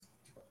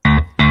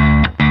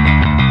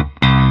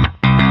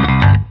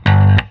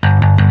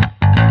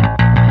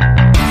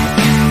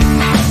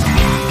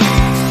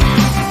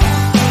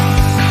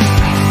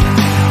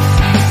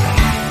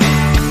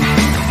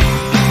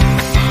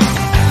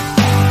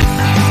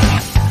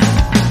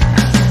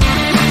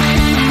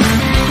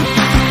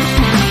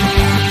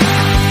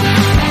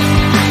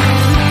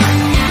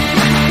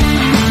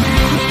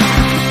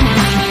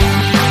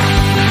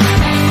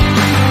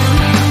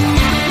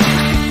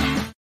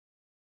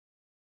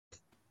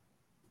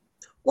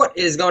What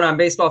is going on,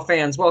 baseball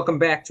fans? Welcome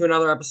back to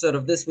another episode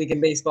of This Week in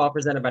Baseball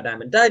presented by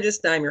Diamond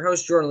Digest. I'm your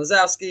host, Jordan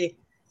Lazowski.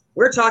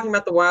 We're talking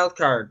about the wild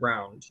card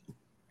round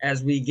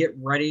as we get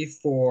ready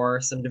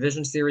for some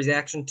division series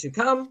action to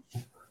come.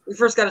 We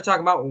first got to talk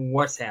about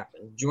what's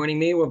happened. Joining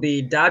me will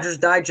be Dodgers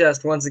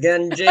Digest once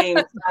again,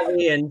 James,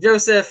 Ivy, and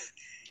Joseph.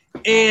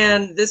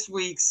 And this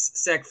week's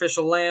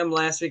sacrificial lamb.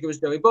 Last week it was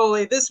Joey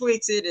Boley. This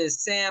week's it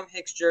is Sam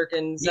Hicks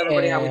Jerkins.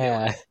 Everybody, how we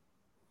doing?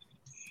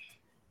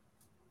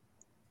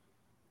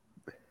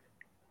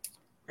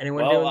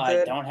 Anyone Well, doing I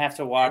good? don't have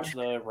to watch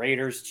the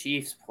Raiders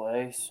Chiefs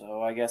play,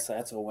 so I guess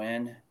that's a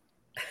win.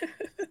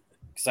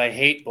 Because I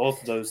hate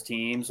both of those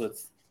teams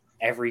with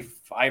every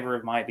fiber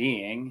of my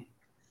being.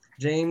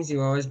 James,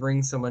 you always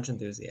bring so much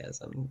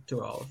enthusiasm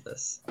to all of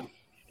this. The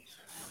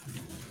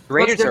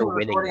Raiders are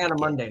winning recording on a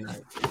Monday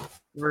night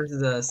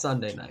versus a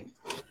Sunday night.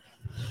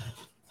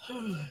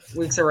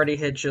 Week's already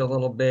hit you a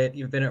little bit.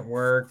 You've been at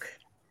work.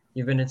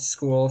 You've been at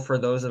school for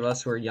those of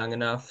us who are young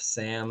enough,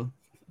 Sam.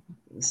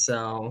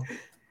 So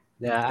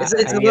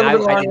it's a little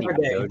bit longer of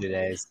a day. Go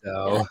today,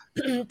 so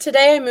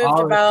today I moved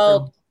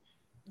about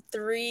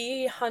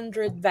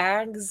 300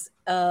 bags,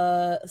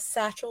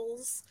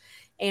 satchels,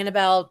 and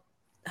about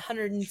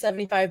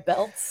 175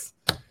 belts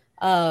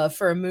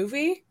for a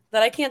movie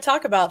that I can't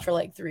talk about for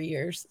like 3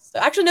 years. So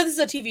actually, no, this is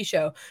a TV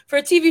show. For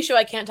a TV show,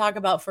 I can't talk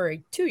about for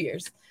 2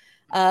 years.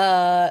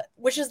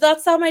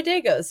 That's how my day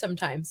goes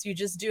sometimes. You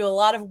just do a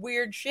lot of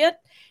weird shit,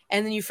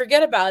 and then you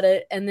forget about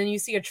it, and then you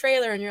see a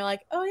trailer, and you're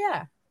like, oh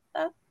yeah,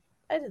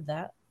 I did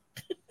that.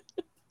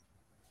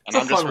 And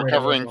I'm just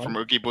recovering from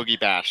Oogie Boogie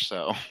Bash,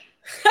 so.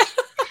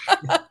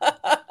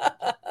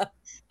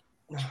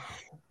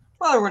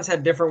 Well, everyone's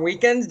had different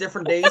weekends,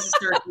 different days to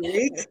start the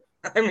week.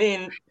 I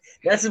mean,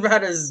 that's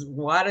about as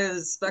wide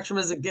a spectrum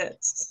as it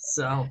gets.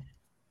 So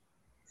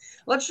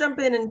let's jump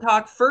in and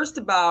talk first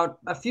about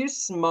a few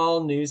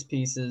small news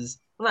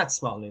pieces. Well, not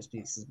small news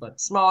pieces, but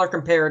smaller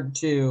compared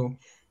to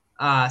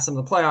some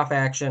of the playoff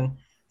action.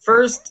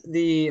 First,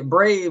 the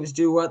Braves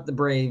do what the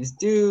Braves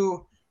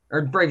do,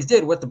 or Braves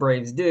did what the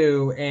Braves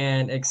do,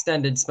 and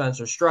extended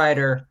Spencer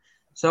Strider.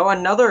 So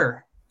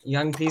another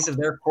young piece of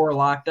their core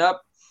locked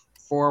up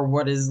for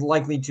what is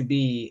likely to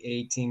be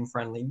a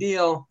team-friendly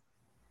deal.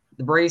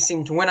 The Braves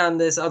seem to win on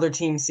this. Other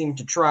teams seem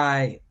to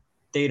try.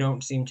 They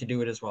don't seem to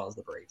do it as well as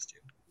the Braves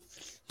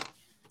do.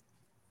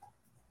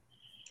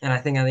 And I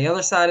think on the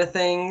other side of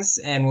things,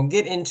 and we'll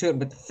get into it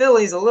with the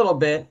Phillies a little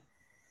bit,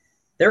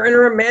 their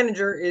interim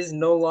manager is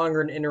no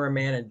longer an interim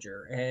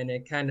manager, and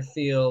it kind of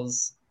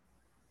feels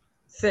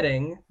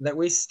fitting that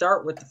we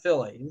start with the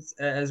Phillies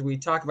as we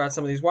talk about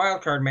some of these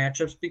wild card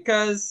matchups,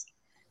 because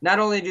not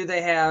only do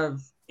they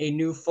have a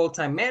new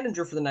full-time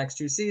manager for the next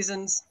 2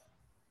 seasons,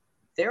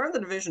 they're in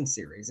the division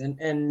series.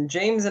 And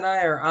James and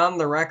I are on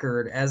the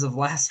record as of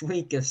last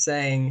week of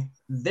saying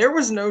there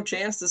was no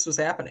chance this was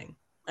happening.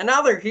 And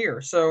now they're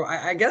here. So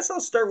I guess I'll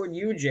start with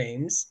you,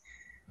 James.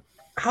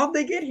 How'd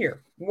they get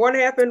here? What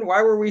happened?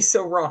 Why were we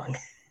so wrong?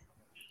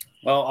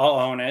 Well, I'll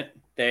own it.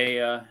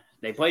 They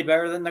played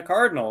better than the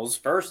Cardinals,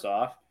 first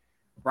off.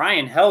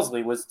 Ryan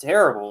Helsley was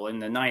terrible in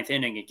the 9th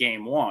inning of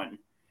Game 1.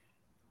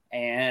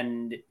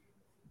 And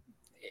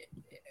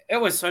it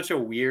was such a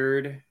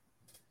weird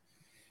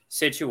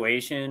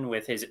situation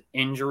with his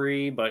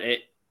injury, but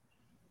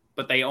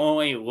they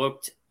only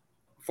looked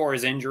for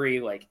his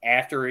injury like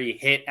after he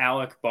hit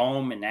Alec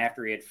Bohm and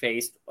after he had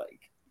faced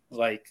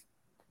like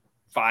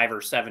 5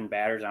 or 7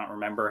 batters. I don't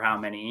remember how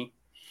many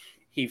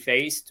he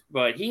faced,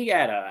 but he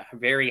got a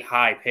very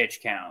high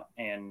pitch count,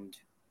 and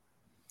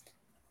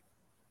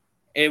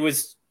it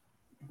was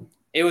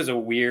a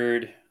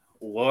weird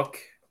look.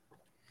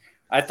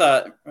 I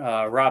thought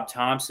Rob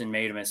Thompson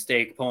made a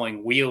mistake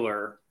pulling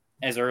Wheeler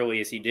as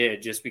early as he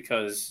did, just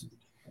because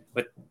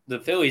with the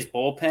Phillies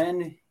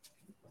bullpen,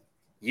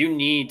 you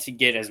need to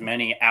get as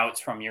many outs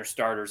from your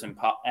starters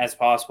as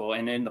possible.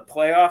 And in the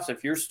playoffs,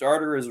 if your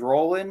starter is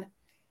rolling,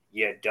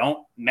 you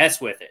don't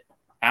mess with it.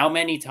 How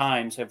many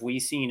times have we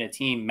seen a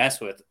team mess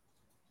with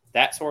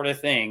that sort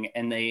of thing,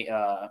 and they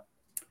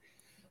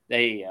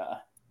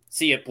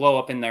see it blow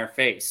up in their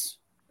face?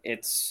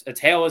 It's a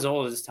tale as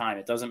old as time.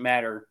 It doesn't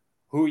matter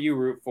who you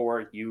root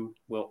for, you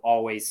will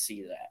always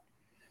see that.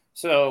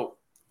 So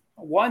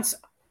once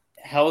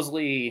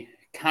Helsley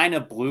kind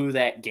of blew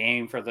that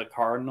game for the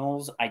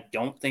Cardinals, I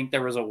don't think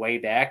there was a way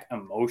back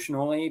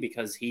emotionally,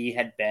 because he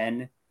had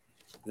been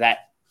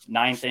that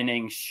 9th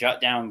inning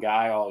shutdown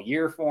guy all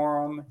year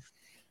for him.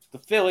 The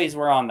Phillies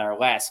were on their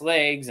last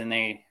legs, and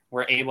they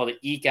were able to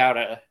eke out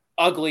a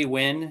ugly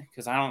win,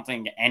 because I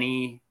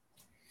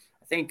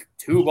think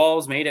 2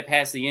 balls made it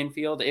past the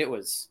infield. It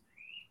was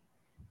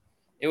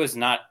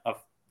not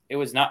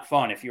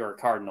fun if you're a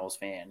Cardinals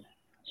fan.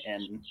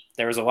 And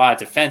there was a lot of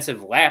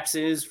defensive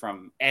lapses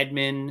from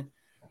Edman,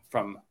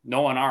 from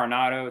Nolan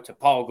Arenado to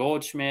Paul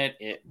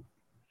Goldschmidt.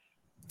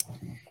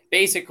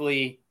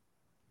 Basically,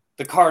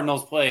 the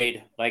Cardinals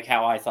played like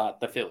how I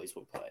thought the Phillies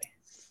would play.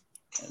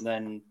 And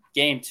then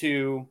Game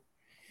 2,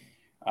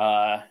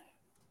 Paul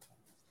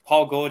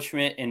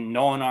Goldschmidt and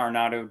Nolan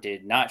Arenado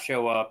did not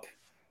show up,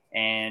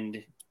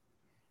 and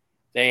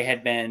they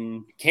had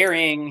been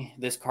carrying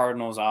this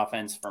Cardinals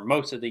offense for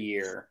most of the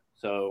year.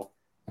 So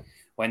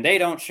when they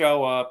don't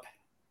show up,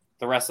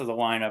 the rest of the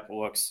lineup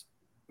looks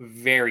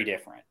very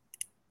different.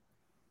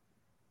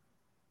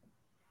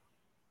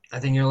 I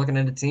think you're looking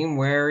at a team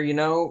where,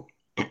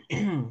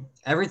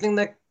 everything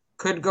that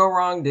could go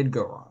wrong did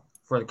go wrong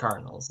for the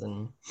Cardinals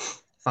and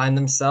find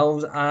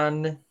themselves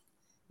on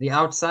the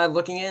outside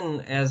looking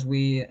in as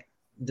we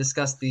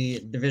discuss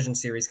the division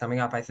series coming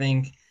up. I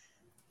think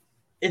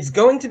it's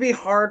going to be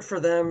hard for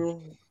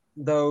them,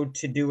 though,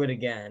 to do it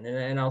again.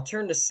 And I'll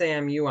turn to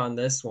Sam, you on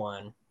this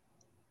one.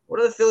 What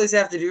do the Phillies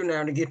have to do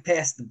now to get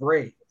past the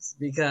Braves?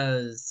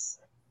 Because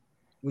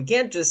we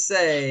can't just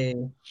say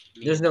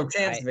there's no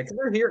chance of it because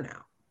they're here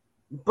now.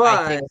 But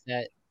I think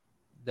that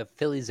the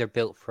Phillies are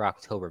built for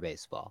October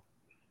baseball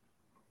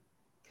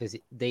because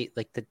they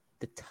like the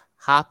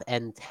top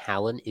end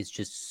talent is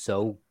just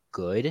so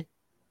good.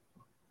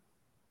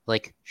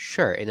 Like,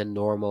 sure, in a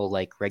normal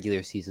like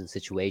regular season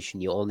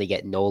situation, you only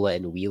get Nola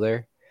and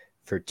Wheeler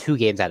for 2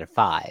 games out of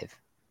 5.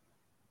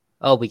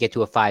 Oh, we get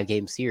to a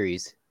 5-game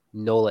series.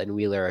 Nola and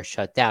Wheeler are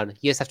shut down.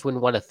 You just have to win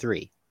 1 of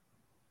 3.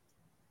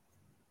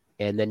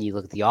 And then you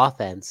look at the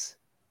offense.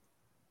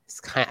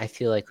 It's I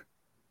feel like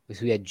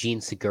we had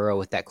Gene Segura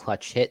with that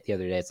clutch hit the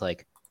other day. It's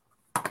like,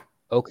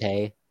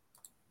 okay,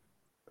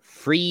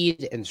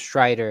 Fried and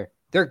Strider,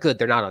 they're good.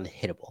 They're not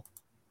unhittable.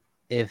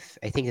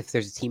 I think if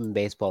there's a team in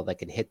baseball that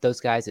can hit those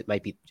guys, it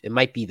might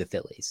be the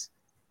Phillies.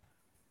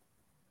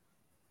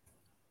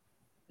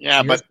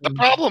 Yeah, but the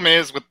problem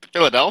is with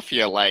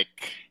Philadelphia,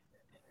 like,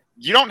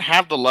 you don't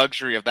have the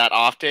luxury of that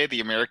off day the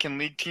American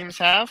League teams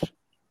have.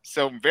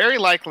 So very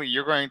likely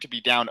you're going to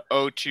be down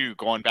 0-2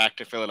 going back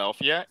to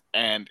Philadelphia.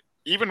 And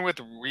even with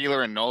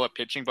Wheeler and Nola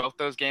pitching both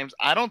those games,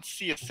 I don't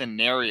see a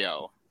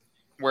scenario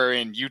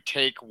wherein you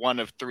take 1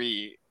 of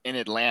 3 in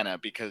Atlanta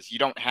because you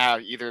don't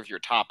have either of your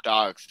top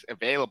dogs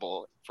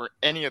available for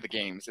any of the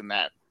games in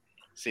that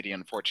city,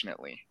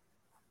 unfortunately.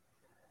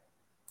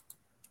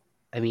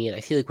 I mean, I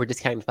feel like we're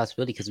discounting the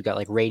possibility because we've got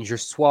like Ranger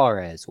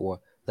Suarez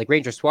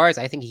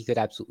I think he could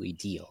absolutely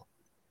deal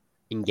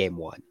in game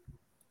 1.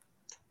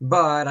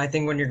 But I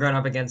think when you're going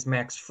up against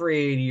Max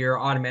Fried, you're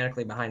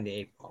automatically behind the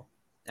 8 ball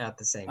at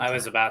the same time. I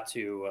was about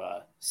to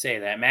say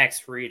that Max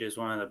Fried is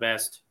one of the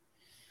best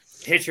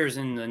pitchers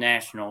in the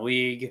National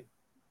League.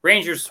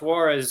 Ranger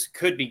Suarez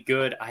could be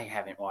good. I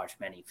haven't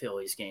watched many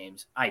Phillies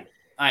games. I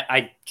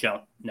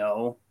don't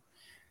know.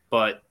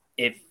 But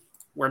if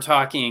we're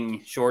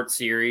talking short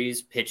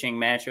series pitching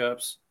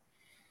matchups,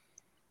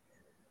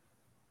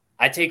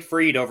 I take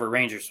Fried over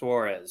Ranger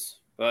Suarez.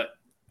 But,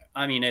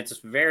 I mean, it's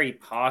very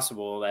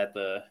possible that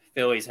the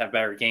Phillies have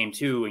better game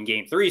 2 and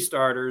game 3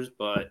 starters,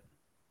 but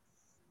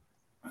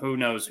who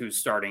knows who's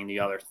starting the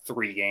other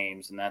 3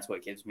 games, and that's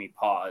what gives me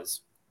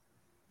pause.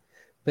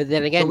 But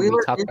then again, we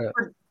talk about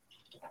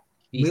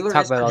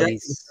all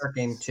these start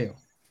game 2.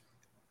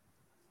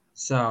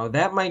 So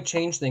that might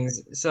change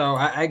things. So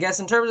I guess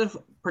in terms of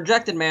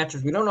projected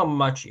matches, we don't know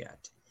much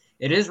yet.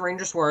 It is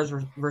Ranger Suarez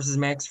versus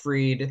Max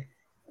Fried.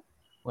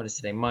 What is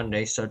today?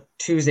 Monday. So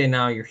Tuesday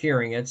now you're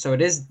hearing it. So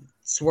it is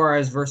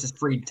Suarez versus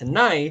Fried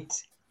tonight.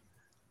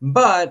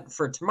 But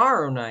for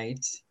tomorrow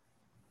night,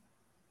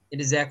 it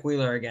is Zach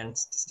Wheeler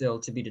against still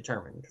to be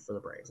determined for the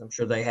Braves. I'm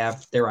sure they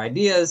have their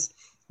ideas.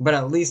 But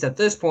at least at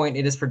this point,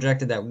 it is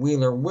projected that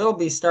Wheeler will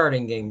be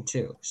starting game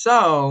 2.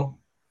 So,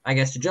 I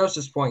guess to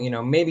Joseph's point,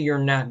 maybe you're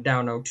not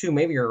down 0-2.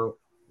 Maybe you're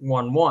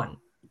 1-1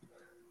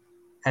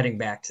 heading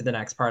back to the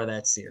next part of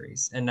that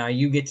series. And now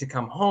you get to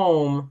come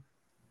home,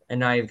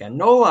 and now you've got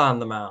Nola on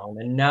the mound,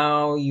 and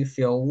now you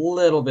feel a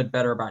little bit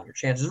better about your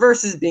chances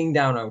versus being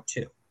down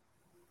 0-2.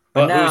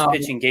 But now, who's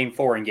pitching game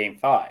 4 and game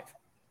 5?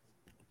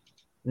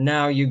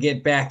 Now you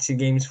get back to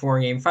games 4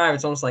 and game 5.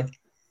 It's almost like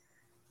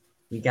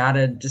you got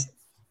to just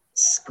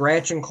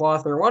scratch and claw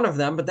through one of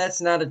them, but that's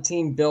not a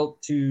team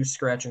built to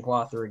scratch and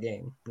claw through a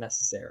game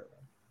necessarily.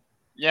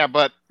 Yeah,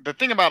 but the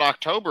thing about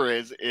October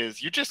is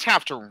you just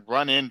have to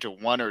run into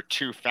 1 or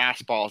 2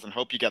 fastballs and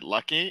hope you get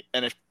lucky.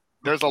 And if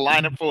there's a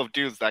lineup full of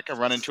dudes that can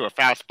run into a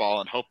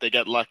fastball and hope they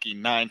get lucky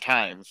 9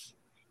 times,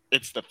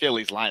 it's the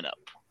Phillies lineup.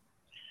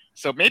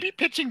 So maybe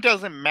pitching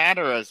doesn't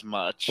matter as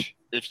much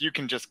if you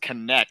can just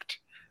connect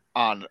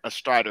on a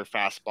Strider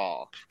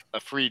fastball, a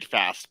Fried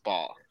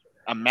fastball,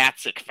 a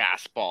Matzik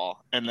fastball,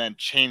 and then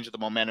change the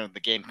momentum of the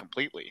game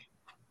completely.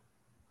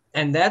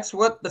 And that's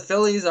what the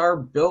Phillies are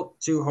built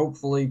to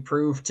hopefully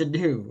prove to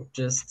do.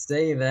 Just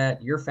say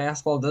that your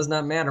fastball does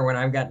not matter when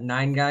I've got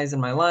 9 guys in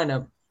my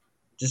lineup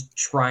just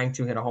trying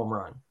to hit a home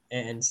run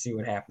and see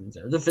what happens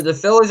there. The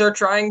Phillies are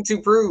trying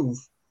to prove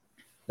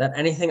that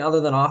anything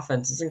other than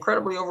offense is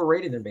incredibly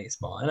overrated in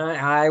baseball. And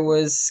I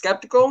was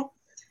skeptical.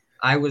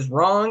 I was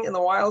wrong in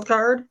the wild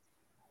card.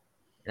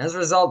 As a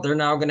result, they're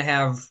now going to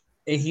have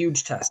a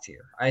huge test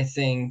here. I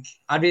think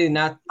obviously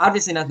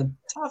not the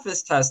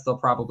toughest test they'll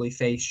probably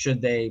face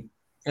should they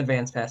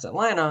advance past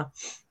Atlanta,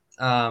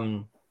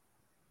 but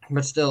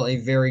still a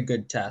very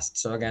good test.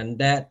 So again,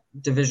 that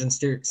division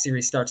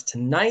series starts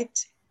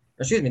tonight,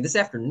 this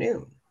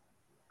afternoon,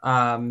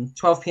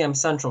 12 p.m.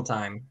 Central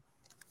Time.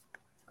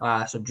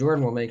 So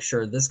Jordan will make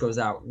sure this goes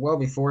out well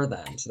before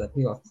then so that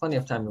people have plenty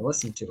of time to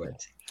listen to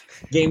it.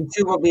 Game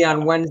 2 will be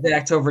on Wednesday,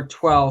 October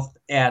 12th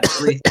at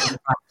 3:35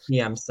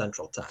 p.m.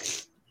 Central Time.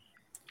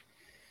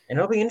 And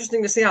it'll be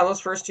interesting to see how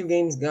those first 2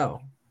 games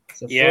go.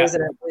 So Phillies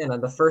and Atlanta,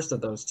 the first of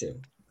those 2.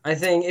 I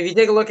think if you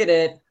take a look at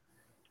it,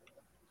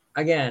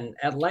 again,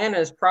 Atlanta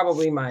is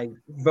probably my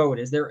vote.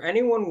 Is there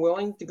anyone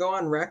willing to go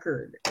on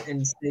record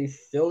and say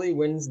Philly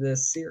wins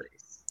this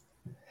series?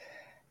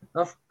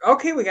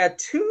 Okay, we got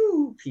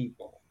 2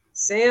 people,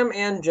 Sam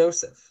and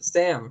Joseph.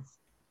 Sam,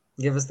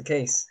 give us the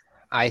case.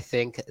 I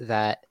think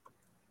the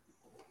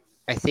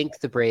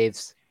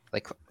Braves,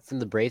 like from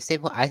the Braves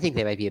standpoint, I think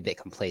they might be a bit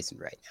complacent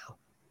right now.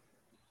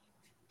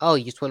 Oh,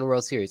 you just won a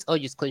World Series. Oh,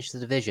 you just clinched the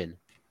division.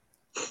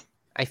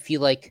 I feel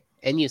like,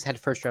 and you just had a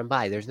first round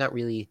bye. There's not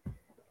really,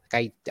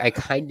 I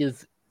kind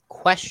of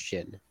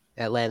question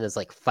Atlanta's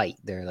like fight.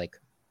 They're like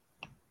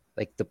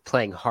the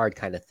playing hard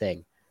kind of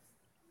thing.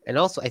 And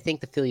also, I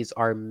think the Phillies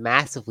are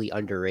massively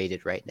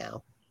underrated right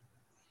now,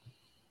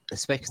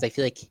 especially because I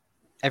feel like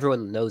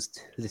everyone knows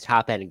who the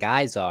top end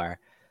guys are,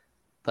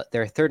 but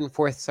their third and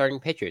fourth starting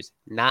pitchers,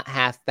 not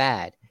half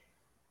bad.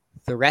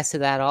 The rest of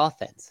that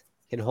offense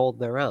can hold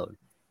their own.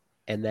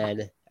 And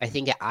then I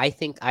think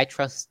I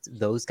trust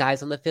those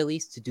guys on the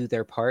Phillies to do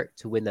their part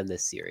to win them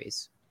this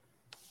series.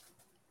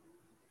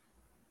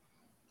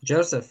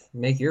 Joseph,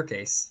 make your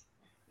case.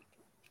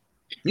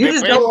 You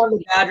just don't want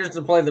the Dodgers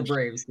to play the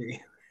Braves, do you?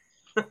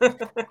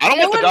 I don't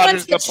want the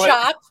Dodgers to play.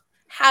 Chop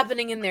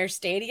happening in their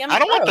stadium. I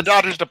don't want the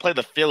Dodgers to play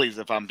the Phillies,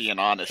 if I'm being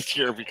honest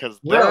here, because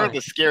they're the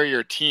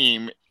scarier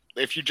team.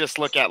 If you just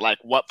look at like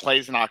what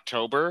plays in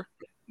October,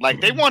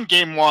 like they won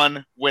Game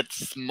 1 with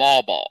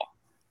small ball.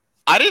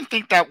 I didn't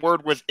think that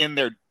word was in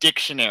their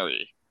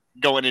dictionary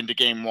going into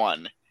Game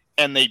 1,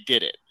 and they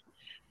did it.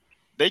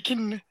 They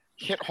can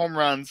hit home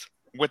runs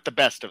with the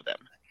best of them.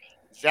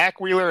 Zach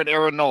Wheeler and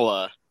Aaron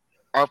Nola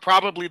are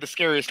probably the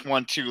scariest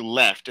 1-2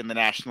 left in the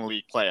National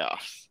League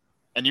playoffs,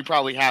 and you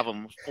probably have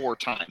them 4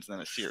 times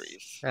in a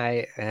series.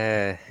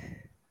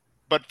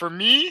 But for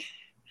me,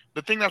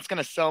 the thing that's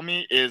going to sell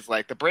me is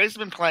like the Braves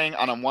have been playing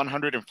on a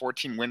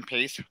 114 win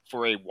pace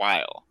for a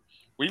while.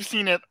 We've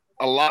seen it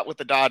a lot with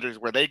the Dodgers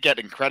where they get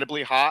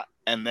incredibly hot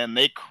and then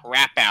they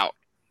crap out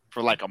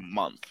for like a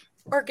month.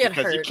 Or get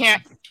hurt. Because you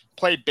can't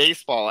play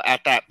baseball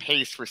at that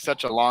pace for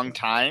such a long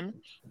time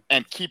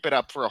and keep it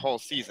up for a whole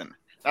season.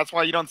 That's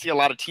why you don't see a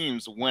lot of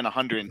teams win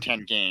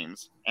 110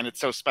 games, and it's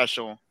so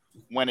special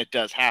when it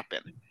does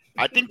happen.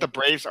 I think the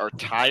Braves are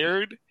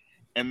tired,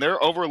 and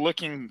they're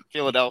overlooking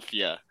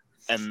Philadelphia,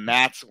 and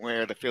that's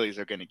where the Phillies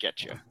are going to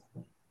get you.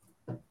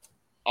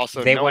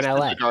 Also, Noah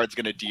Syndergaard's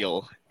going to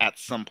deal at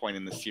some point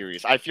in the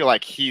series. I feel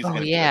like he's going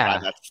to be the guy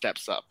that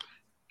steps up.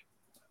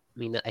 I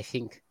mean, I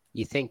think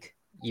you think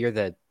you're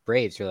the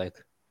Braves. You're like,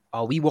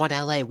 oh, we want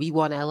LA. We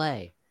want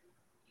LA.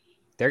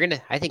 They're going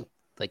to, I think,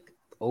 like,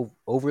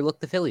 overlook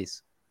the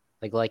Phillies.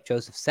 Like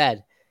Joseph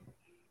said.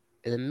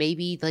 And then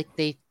maybe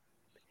they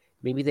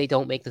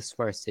don't make the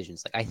smart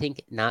decisions. Like, I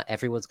think not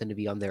everyone's going to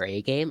be on their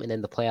A game. And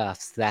in the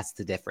playoffs, that's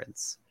the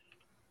difference.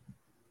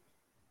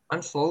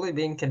 I'm slowly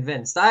being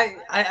convinced.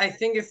 I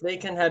think if they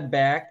can head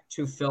back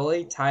to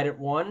Philly, tied at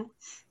 1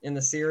 in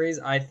the series,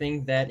 I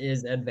think that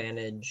is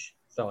advantage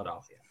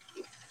Philadelphia.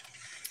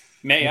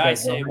 May I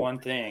say one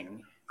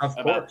thing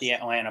about the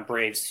Atlanta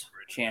Braves'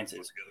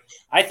 chances?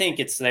 I think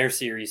it's their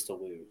series to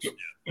lose.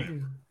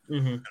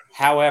 Mm-hmm.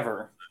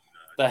 However,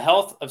 the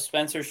health of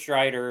Spencer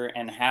Strider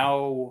and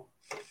how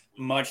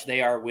much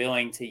they are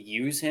willing to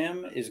use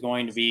him is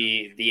going to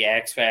be the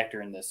X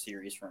factor in this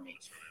series for me.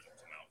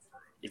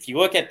 If you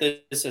look at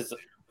this as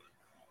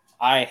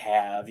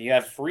you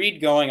have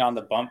Fried going on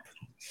the bump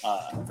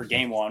for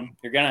Game 1.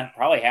 You're going to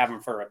probably have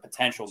him for a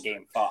potential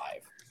Game 5.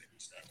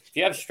 If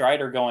you have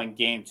Strider going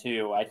Game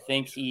 2, I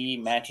think he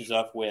matches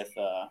up with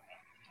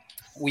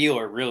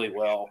Wheeler really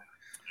well.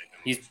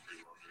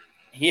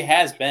 He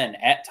has been,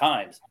 at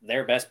times,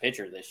 their best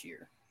pitcher this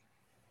year.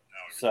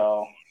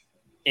 So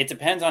it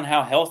depends on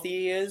how healthy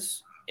he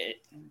is.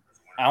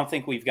 I don't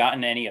think we've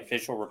gotten any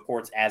official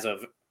reports as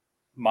of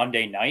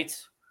Monday night.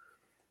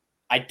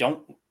 I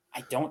don't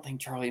think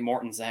Charlie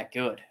Morton's that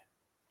good.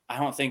 I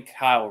don't think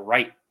Kyle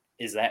Wright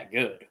is that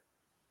good.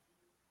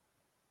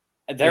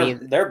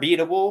 They're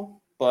beatable,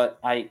 but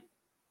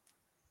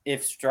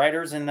if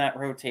Strider's in that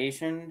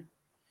rotation,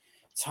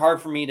 it's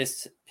hard for me to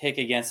pick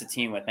against a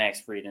team with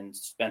Max Fried and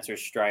Spencer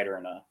Strider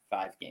in a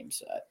 5-game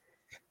set.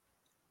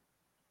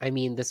 I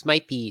mean, this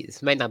might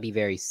not be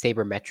very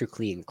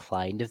sabermetrically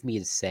inclined of me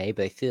to say,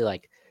 but I feel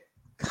like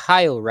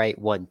Kyle Wright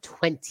won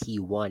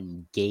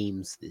 21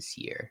 games this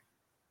year.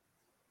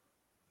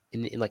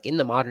 In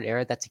the modern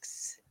era,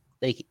 that's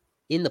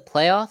in the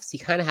playoffs, you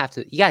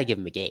gotta give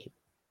him a game.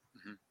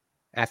 Mm-hmm.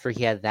 After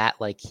he had that,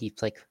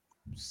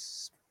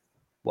 he's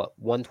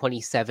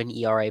 127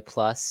 ERA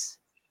plus.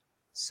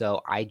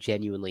 So I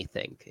genuinely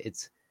think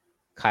it's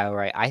Kyle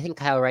Wright. I think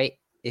Kyle Wright,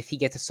 if he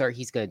gets a start,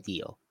 he's gonna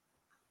deal.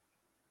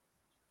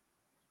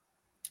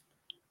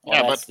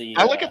 Yeah, but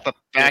I look at the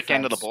back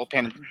end of the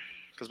bullpen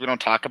because we don't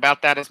talk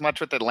about that as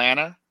much with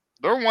Atlanta.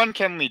 they're one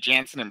Kenley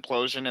Jansen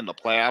implosion in the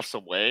playoffs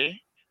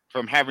away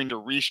from having to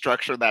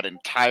restructure that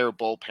entire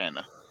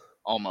bullpen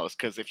almost.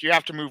 Because if you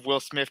have to move Will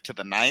Smith to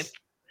the 9th,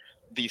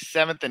 the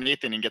 7th and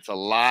 8th inning gets a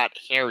lot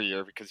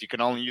hairier because you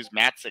can only use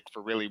Matzik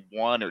for really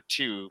 1 or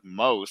 2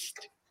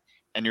 most,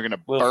 and you're going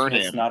to Will burn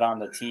Smith's him. not on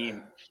the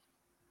team.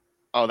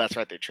 Oh, that's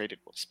right. They traded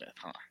Will Smith,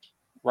 huh?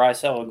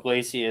 Raisel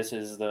Iglesias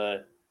is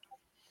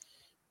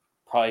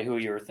probably who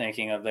you were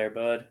thinking of there,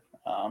 bud.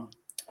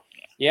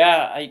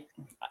 Yeah,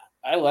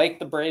 I like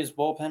the Braves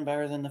bullpen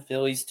better than the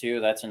Phillies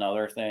too. That's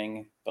another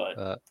thing.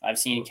 But I've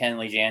seen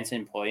Kenley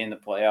Jansen play in the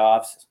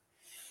playoffs.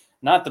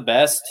 Not the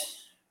best.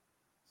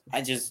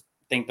 I just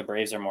think the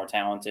Braves are more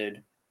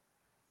talented.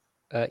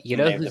 You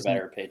know they have who's the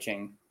better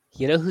pitching.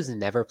 You know who's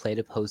never played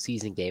a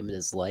postseason game in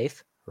his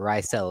life?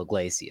 Raisel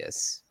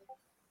Iglesias.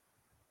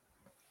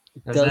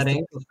 Is that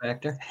ankle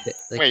factor?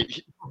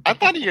 Wait, I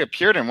thought he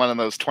appeared in one of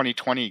those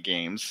 2020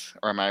 games,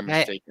 or am I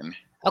mistaken?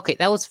 Okay,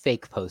 that was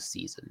fake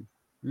postseason.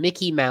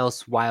 Mickey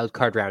Mouse wild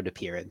card round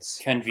appearance.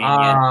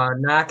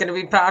 Convenient. Not going to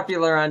be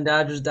popular on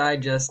Dodgers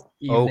Digest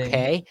evening.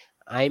 Okay,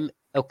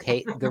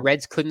 okay. The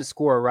Reds couldn't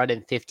score a run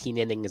in 15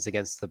 innings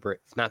against the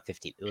Braves. Not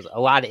 15. It was a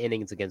lot of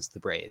innings against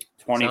the Braves.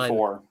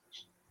 24.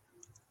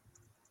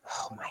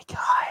 Oh my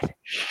god.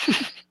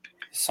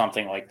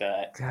 Something like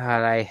that.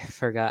 God, I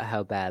forgot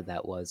how bad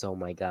that was. Oh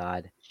my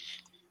god.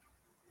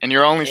 And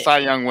your only Cy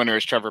Young winner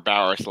is Trevor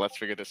Bauer, so let's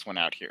figure this one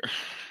out here.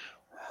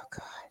 Oh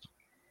god.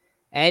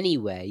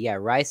 Anyway, yeah,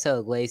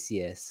 Raisel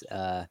Iglesias,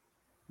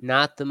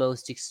 not the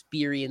most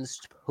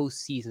experienced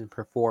postseason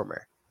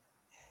performer.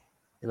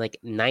 In like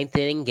 9th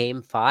inning,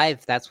 game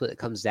 5, that's what it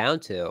comes down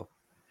to.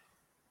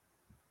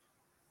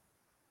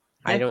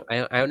 I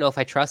don't know if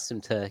I trust him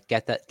to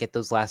get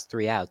those last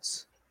 3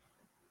 outs.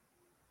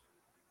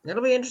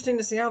 It'll be interesting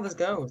to see how this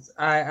goes.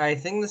 I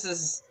think this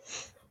is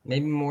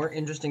maybe more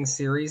interesting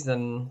series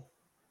than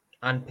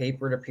on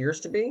paper it appears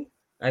to be.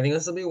 I think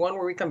this will be one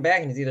where we come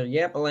back and it's either,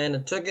 Atlanta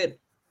took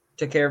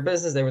care of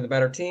business, they were the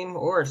better team,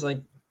 or it's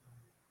like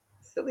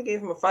Philly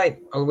gave him a fight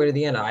all the way to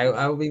the end.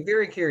 I will be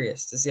very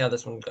curious to see how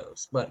this one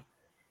goes. But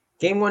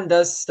game 1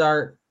 does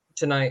start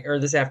tonight or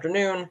this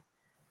afternoon.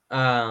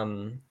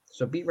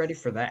 So be ready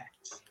for that.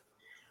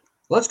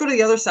 Let's go to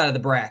the other side of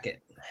the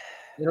bracket.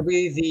 It'll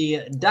be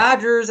the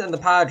Dodgers and the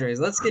Padres.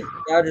 Let's get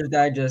Dodgers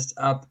Digest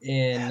up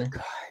in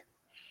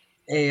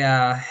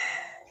a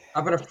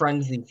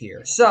frenzy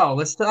here. So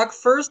let's talk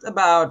first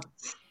about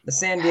the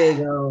San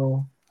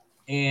Diego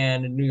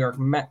and New York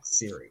Mets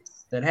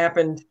series that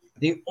happened.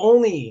 The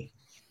only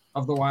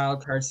of the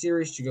wild card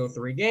series to go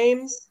 3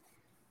 games.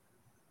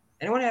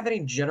 Anyone have any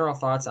general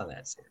thoughts on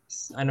that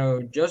series? I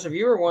know, Joseph,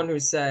 you were one who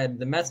said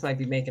the Mets might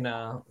be making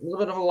a little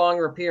bit of a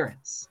longer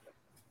appearance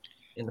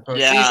in the postseason.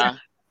 Yeah.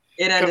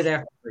 It ended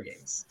after 3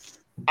 games.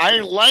 I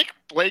like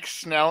Blake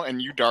Snell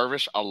and Yu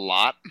Darvish a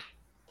lot,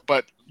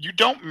 but you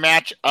don't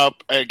match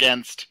up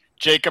against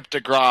Jacob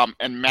deGrom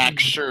and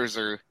Max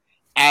Scherzer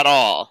at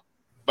all.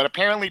 But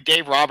apparently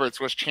Dave Roberts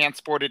was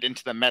transported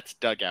into the Mets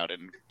dugout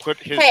and put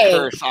his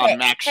curse on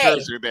Max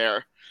Scherzer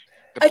there.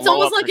 It's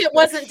almost like it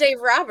wasn't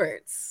Dave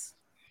Roberts.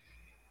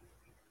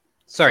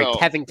 Sorry,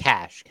 Kevin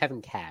Cash.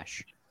 Kevin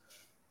Cash.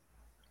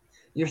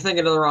 You're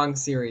thinking of the wrong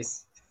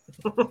series.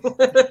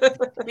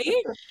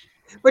 Me?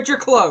 But you're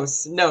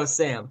close. No,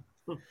 Sam.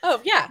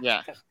 Oh, yeah.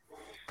 Yeah.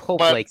 Pull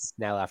Blake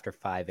Snell after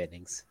 5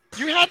 innings.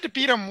 You had to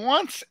beat him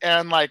once,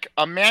 and like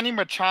a Manny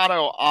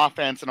Machado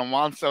offense and a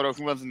Juan Soto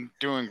who wasn't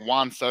doing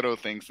Juan Soto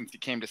things since he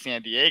came to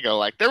San Diego.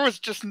 Like, there was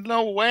just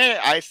no way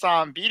I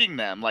saw him beating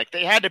them. Like,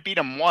 they had to beat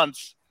him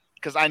once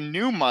because I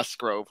knew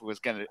Musgrove was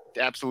going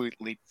to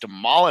absolutely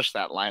demolish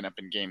that lineup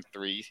in Game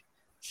 3,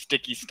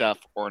 sticky stuff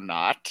or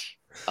not,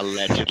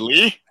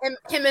 allegedly.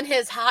 Him and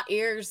his hot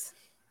ears.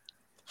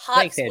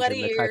 Hot,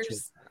 sweaty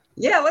ears.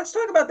 Yeah, let's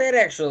talk about that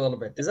actually a little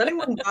bit. Does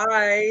anyone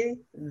buy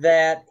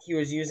that he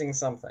was using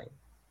something?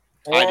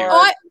 I do.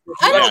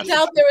 I don't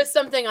doubt there was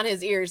something on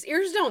his ears.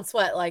 Ears don't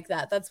sweat like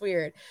that. That's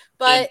weird.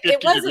 But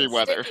it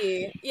wasn't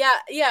sticky.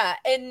 Yeah,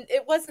 and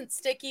it wasn't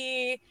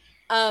sticky.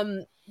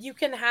 You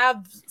can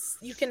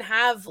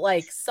have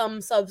like some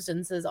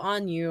substances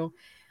on you.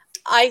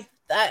 I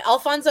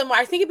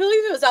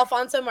believe it was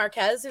Alfonso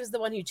Marquez who's the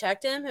one who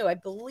checked him, who I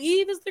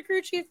believe is the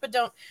crew chief, but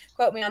don't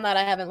quote me on that.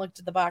 I haven't looked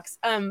at the box.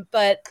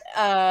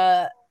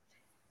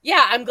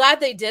 Yeah, I'm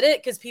glad they did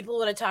it because people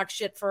would have talked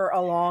shit for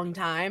a long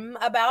time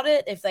about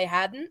it if they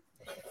hadn't.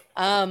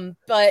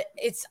 But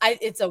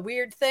it's a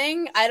weird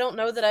thing. I don't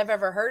know that I've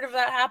ever heard of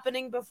that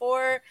happening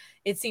before.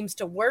 It seems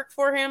to work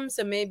for him,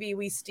 so maybe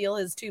we steal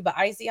his tuba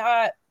icy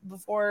hot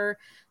before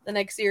the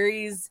next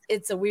series.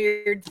 It's a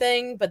weird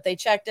thing, but they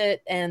checked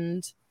it,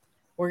 and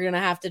we're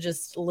gonna have to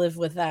just live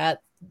with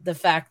that. The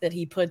fact that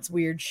he puts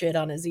weird shit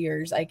on his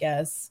ears, I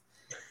guess.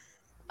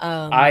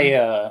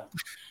 I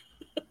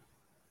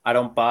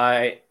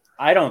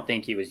don't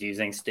think he was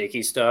using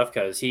sticky stuff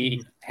because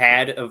he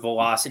had a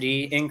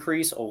velocity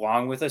increase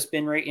along with a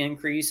spin rate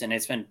increase, and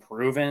it's been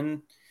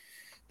proven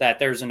that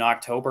there's an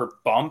October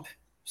bump.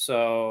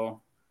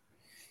 So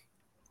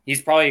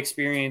he's probably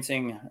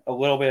experiencing a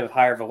little bit of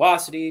higher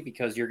velocity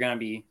because you're going to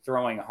be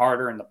throwing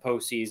harder in the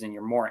postseason.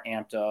 You're more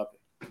amped up,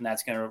 and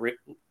that's going to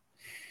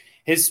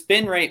his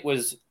spin rate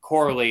was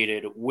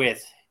correlated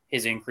with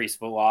his increased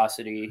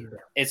velocity.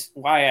 It's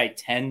why I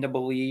tend to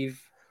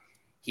believe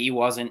he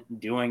wasn't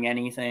doing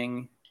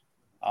anything.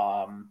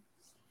 I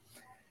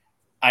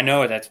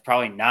know that's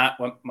probably not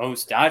what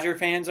most Dodger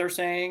fans are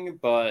saying,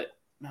 but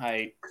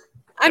I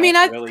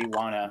really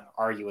want to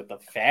argue with the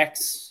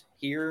facts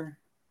here.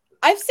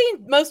 I've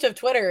seen most of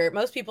Twitter.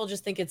 Most people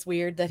just think it's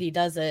weird that he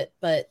does it,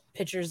 but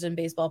pitchers and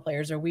baseball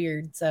players are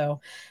weird.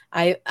 So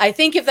I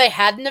think if they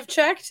hadn't have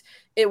checked,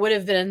 it would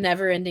have been a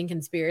never-ending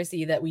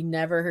conspiracy that we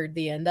never heard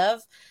the end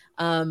of.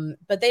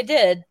 But they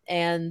did,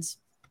 and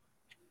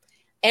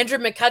Andrew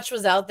McCutchen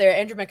was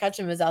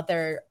out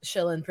there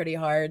shilling pretty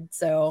hard,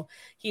 so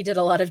he did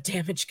a lot of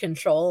damage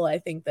control. I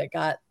think that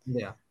got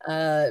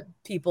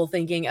people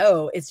thinking,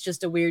 oh, it's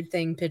just a weird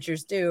thing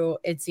pitchers do.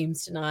 It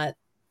seems to not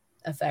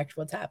affect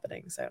what's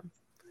happening. So,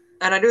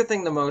 and I do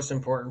think the most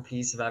important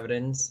piece of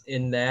evidence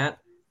in that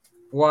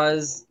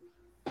was,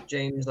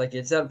 James, like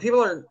you said,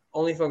 people are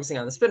only focusing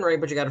on the spin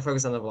rate, but you got to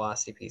focus on the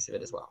velocity piece of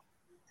it as well.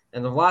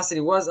 And the velocity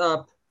was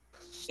up,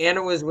 and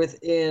it was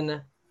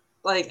within,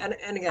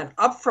 and again,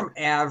 up from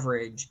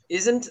average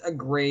isn't a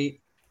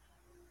great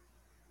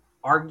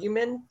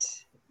argument,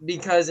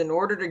 because in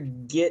order to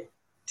get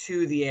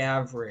to the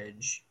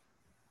average,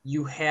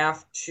 you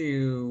have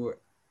to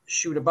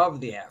shoot above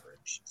the average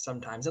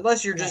sometimes,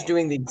 unless you're just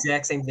doing the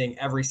exact same thing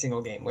every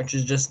single game, which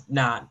is just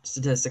not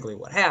statistically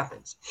what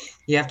happens.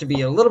 You have to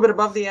be a little bit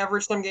above the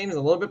average some games,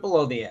 a little bit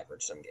below the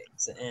average some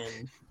games.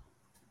 And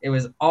it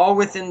was all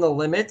within the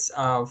limits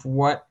of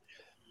what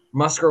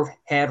Musgrove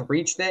had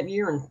reached that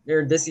year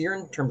or this year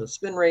in terms of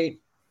spin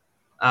rate.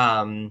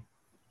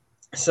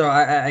 So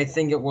I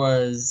think it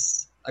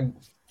was a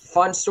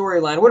fun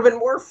storyline. It would have been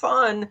more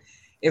fun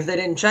if they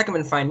didn't check him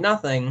and find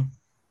nothing,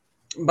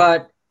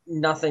 but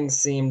nothing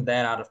seemed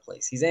that out of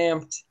place. He's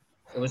amped.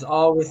 It was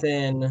all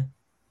within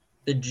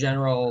the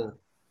general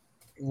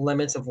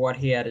limits of what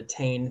he had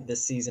attained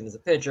this season as a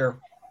pitcher.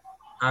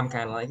 I'm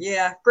kind of like,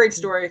 yeah, great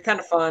story, kind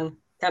of fun,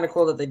 kind of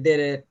cool that they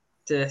did it,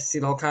 to see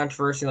the whole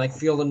controversy, like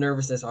feel the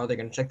nervousness. Are they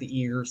going to check the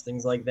ears,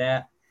 things like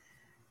that?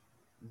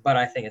 But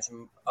I think it's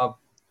a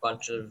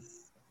bunch of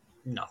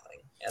nothing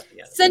at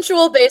the end.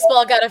 Sensual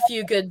baseball got a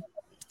few good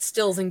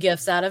stills and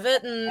gifts out of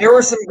it, and there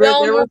were some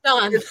good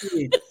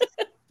tweets.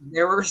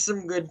 There were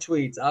some good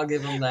tweets. I'll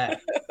give them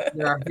that.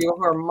 There are people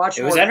who are much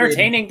more. It was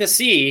entertaining to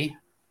see.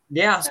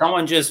 Yeah,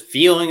 someone just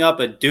feeling up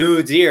a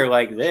dude's ear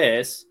like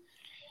this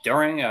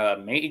during a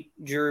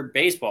major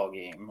baseball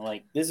game.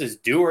 Like, this is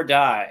do or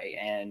die,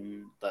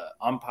 and the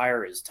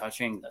umpire is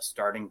touching the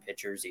starting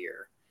pitcher's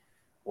ear.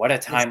 What a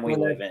time we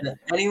live in.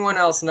 Anyone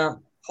else not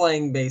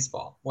playing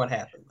baseball, what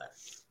happened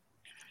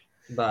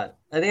there? But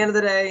at the end of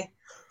the day,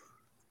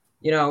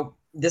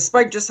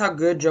 despite just how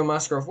good Joe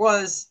Musgrove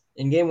was,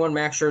 in Game 1,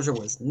 Max Scherzer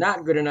was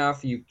not good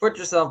enough. You put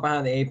yourself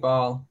behind the 8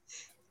 ball.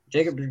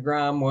 Jacob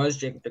deGrom was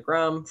Jacob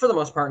deGrom for the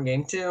most part in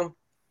Game 2.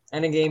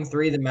 And in Game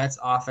 3, the Mets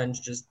offense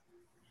just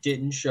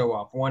didn't show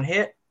up. One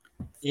hit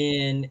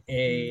in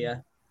a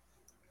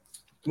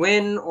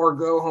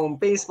win-or-go-home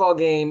baseball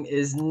game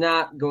is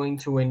not going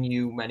to win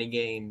you many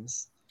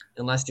games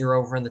unless you're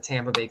over in the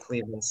Tampa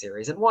Bay-Cleveland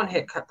series. And one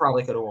hit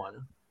probably could have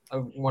won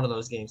one of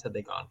those games had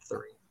they gone 3.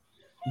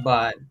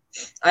 But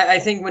I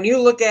think when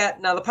you look at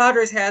 – now the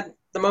Padres had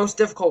the most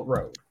difficult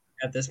road.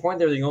 At this point,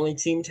 they're the only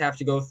team to have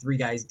to go 3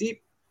 guys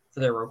deep for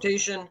their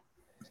rotation.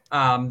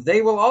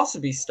 They will also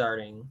be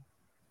starting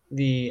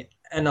the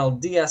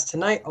NLDS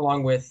tonight,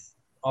 along with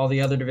all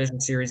the other Division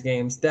Series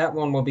games. That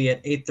one will be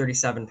at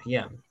 8:37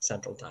 p.m.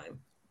 Central Time.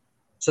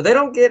 So they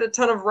don't get a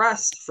ton of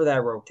rest for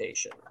that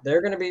rotation.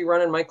 They're going to be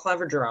running Mike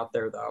Clevenger out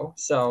there, though.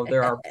 So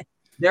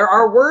there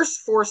are worse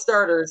 4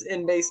 starters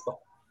in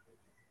baseball.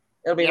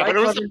 It'll be Mike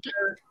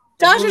Clevenger.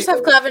 Dodgers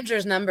have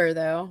Clevenger's number,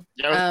 though.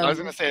 Yeah, I was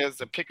going to say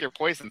it's a pick your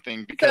poison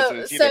thing because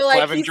it's either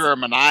Clevenger or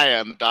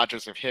Manaea, and the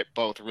Dodgers have hit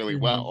both really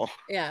well.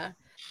 Yeah.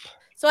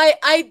 So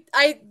I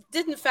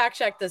didn't fact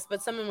check this,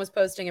 but someone was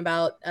posting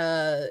about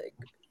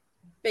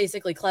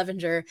basically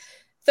Clevenger.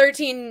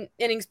 13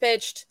 innings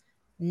pitched,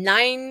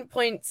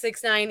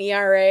 9.69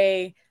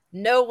 ERA,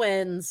 no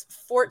wins,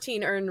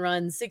 14 earned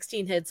runs,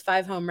 16 hits,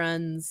 5 home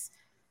runs.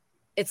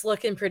 It's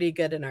looking pretty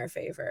good in our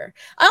favor.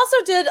 I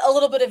also did a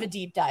little bit of a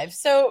deep dive.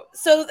 So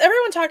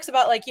everyone talks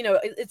about, like,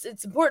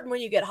 it's important when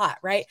you get hot,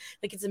 right?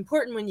 Like, it's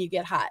important when you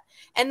get hot.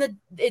 And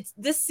it's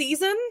this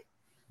season,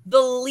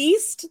 the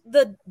least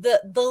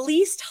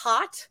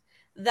hot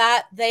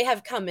that they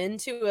have come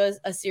into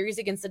a series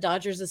against the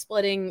Dodgers is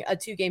splitting a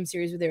 2-game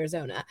series with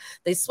Arizona.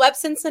 They swept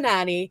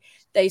Cincinnati.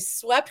 They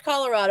swept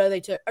Colorado.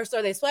 They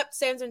swept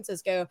San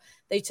Francisco.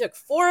 They took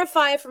 4 of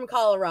 5 from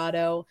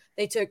Colorado.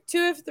 They took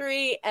 2 of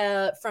 3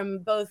 from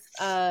both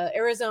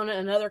Arizona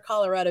and another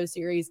Colorado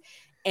series.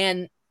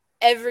 And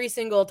every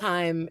single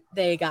time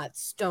they got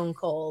stone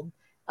cold,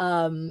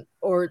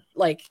 or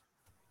like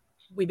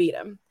we beat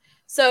them.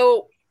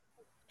 So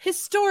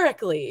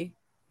historically,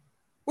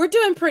 we're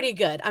doing pretty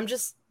good. I'm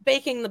just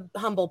baking the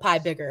humble pie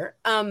bigger.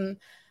 I've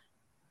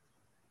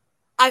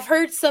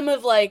heard some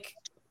of like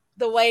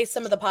the way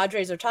some of the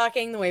Padres are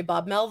talking, the way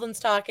Bob Melvin's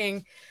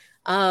talking.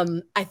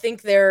 I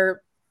think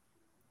they're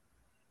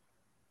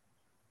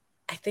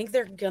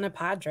gonna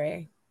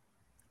Padre.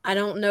 I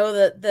don't know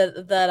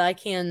that I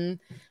can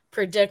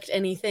predict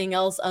anything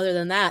else other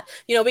than that.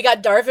 You know, we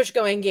got Darvish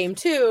going game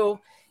 2.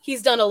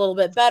 He's done a little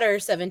bit better,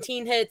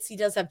 17 hits. He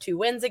does have 2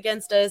 wins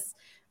against us.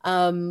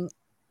 In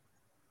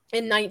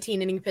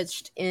 19 innings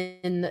pitched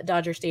in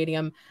Dodger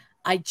Stadium.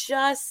 I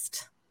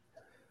just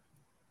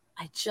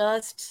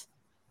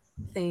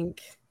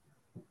think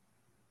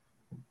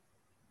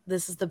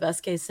this is the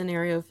best case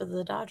scenario for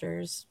the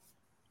Dodgers.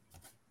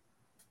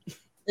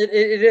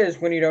 It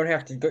is when you don't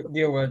have to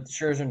deal with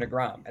Scherzer and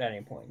DeGrom at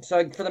any point.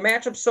 So for the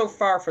matchups so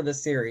far for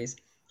this series,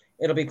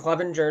 it'll be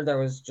Clevinger that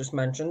was just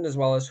mentioned, as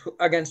well as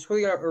against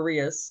Julio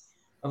Urias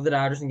of the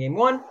Dodgers in Game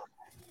 1.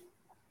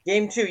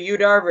 Game 2, Yu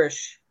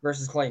Darvish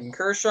versus Clayton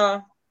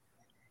Kershaw.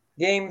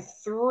 Game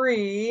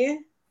 3,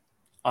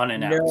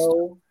 unannounced.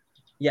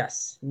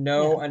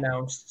 No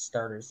announced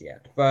starters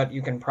yet, but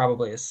you can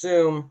probably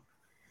assume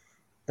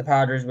the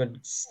Padres would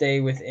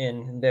stay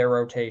within their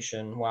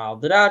rotation, while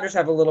the Dodgers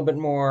have a little bit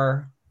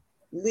more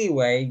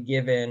leeway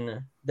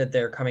given that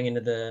they're coming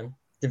into the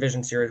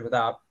division series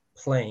without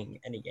playing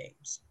any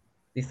games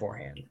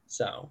beforehand.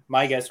 So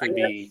my guess would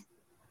be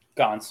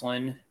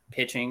Gonsolin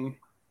pitching,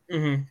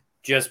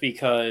 just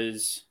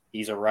because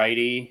he's a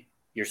righty.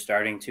 You're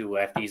starting 2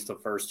 lefties the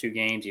first 2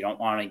 games. You don't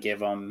want to give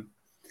them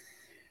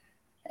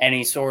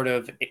any sort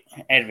of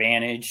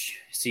advantage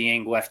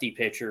seeing lefty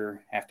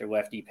pitcher after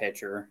lefty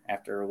pitcher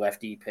after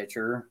lefty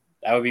pitcher.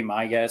 That would be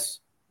my guess.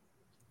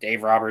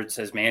 Dave Roberts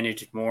has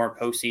managed more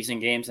postseason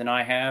games than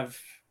I have.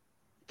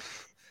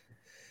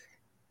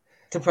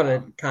 To put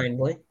it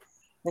kindly.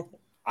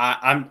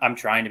 I'm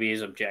trying to be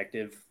as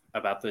objective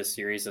about this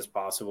series as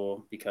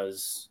possible,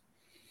 because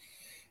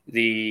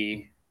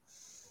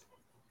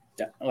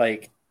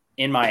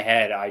in my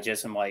head, I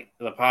just am like,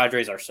 the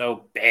Padres are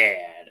so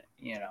bad,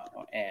 you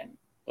know, and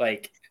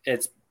like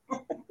it's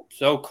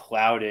so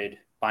clouded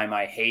by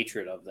my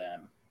hatred of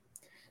them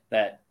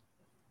that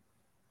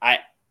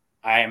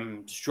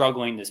I'm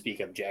struggling to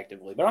speak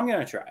objectively, but I'm going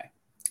to try.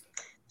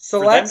 So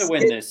for them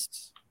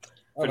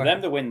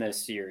to win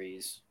this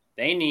series,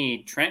 they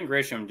need Trent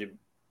Grisham to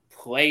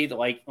play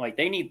like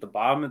they need the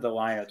bottom of the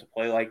lineup to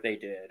play like they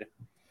did.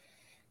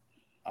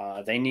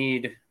 They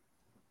need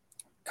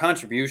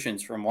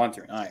contributions from 1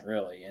 through 9,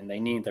 really, and they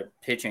need their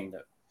pitching to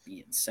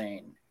be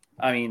insane.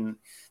 I mean,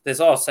 this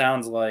all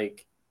sounds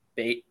like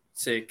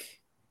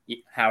basic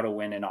how to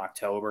win in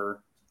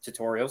October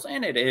tutorials,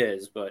 and it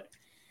is, but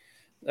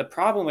the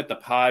problem with the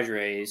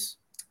Padres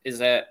is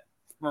that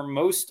for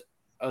most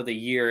of the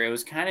year, it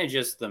was kind of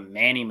just the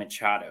Manny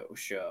Machado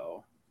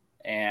show.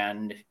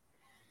 And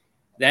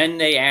then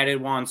they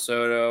added Juan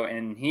Soto,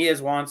 and he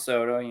is Juan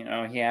Soto. You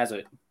know, he has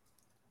a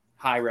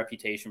high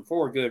reputation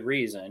for good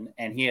reason,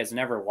 and he has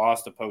never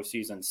lost a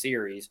postseason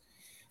series,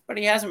 but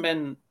he hasn't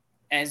been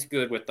as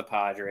good with the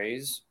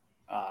Padres.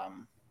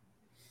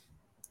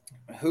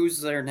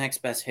 Who's their next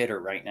best hitter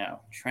right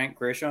now? Trent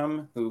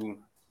Grisham, who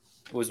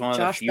was one of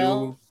the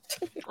few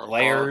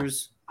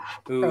players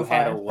who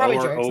had a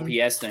lower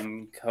OPS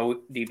than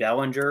Cody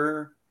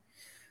Bellinger.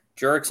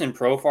 Jurickson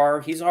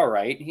Profar, he's all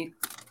right.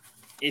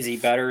 Is he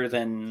better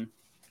than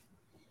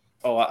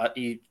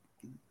I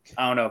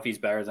don't know if he's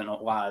better than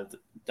a lot of the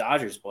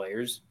Dodgers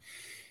players.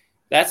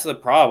 That's the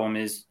problem,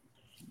 is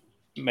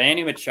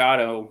Manny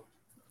Machado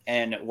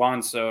and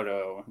Juan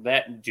Soto,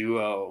 that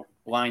duo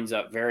lines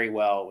up very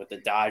well with the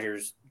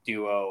Dodgers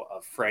duo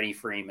of Freddie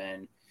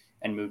Freeman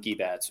and Mookie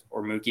Betts,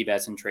 or Mookie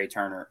Betts and Trey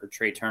Turner, or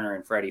Trey Turner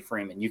and Freddie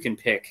Freeman. You can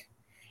pick.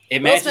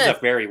 It matches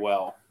up very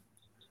well.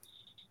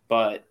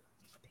 But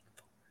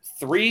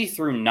 3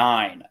 through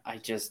 9, I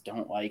just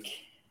don't like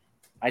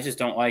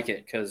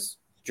it, because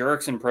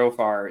Jurickson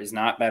Profar is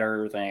not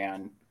better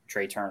than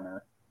Trey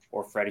Turner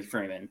or Freddie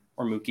Freeman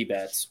or Mookie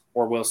Betts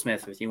or Will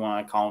Smith, if you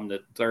want to call him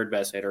the third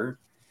best hitter.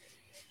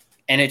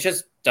 And it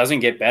just doesn't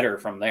get better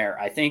from there.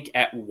 I think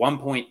at one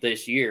point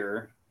this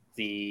year,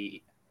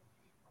 the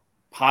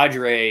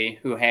Padre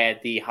who had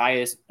the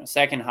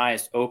second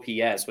highest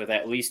OPS with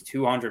at least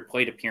 200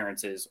 plate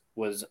appearances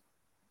was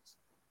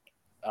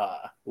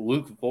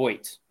Luke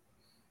Voigt.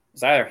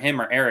 It's either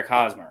him or Eric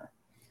Hosmer.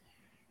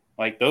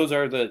 Like, those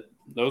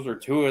were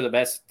 2 of the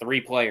best 3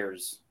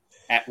 players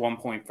at one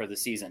point for the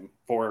season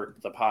for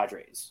the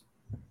Padres.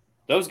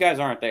 Those guys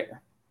aren't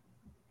there.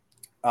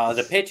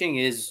 The pitching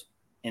is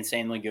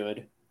insanely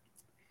good.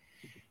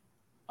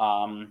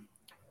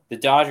 The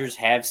Dodgers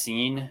have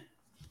seen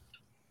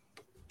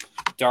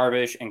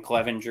Darvish and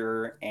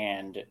Clevinger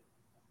and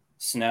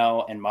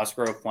Snell and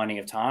Musgrove plenty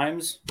of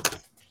times,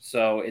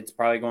 so it's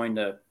probably going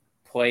to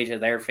play to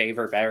their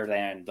favor better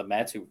than the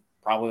Mets, who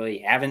probably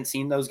haven't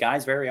seen those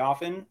guys very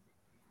often.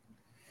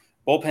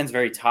 Bullpen's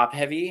very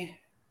top-heavy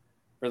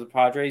for the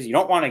Padres. You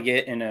don't want to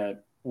get in a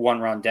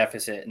 1-run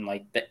deficit in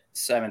like the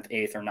 7th,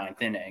 8th, or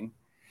 9th inning,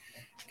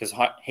 because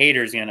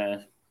Hader's going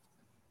to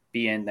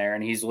be in there,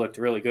 and he's looked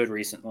really good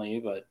recently.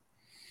 But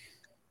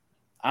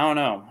I don't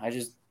know. I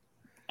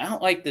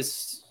don't like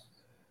this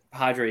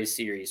Padres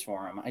series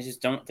for him. I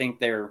just don't think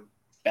they're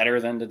better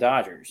than the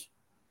Dodgers.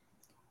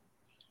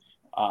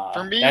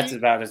 For me, that's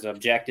about as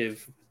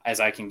objective as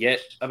I can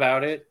get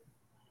about it.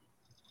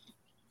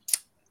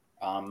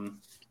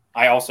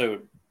 I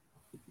also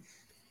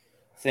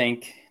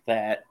think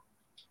that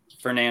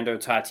Fernando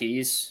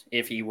Tatis,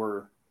 if he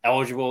were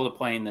eligible to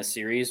play in this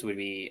series, would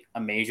be a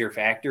major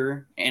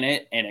factor in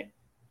it, and it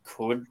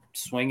could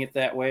swing it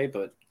that way,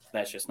 but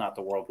that's just not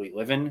the world we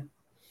live in.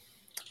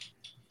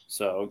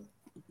 So,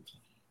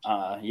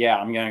 yeah,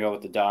 I'm going to go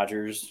with the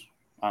Dodgers.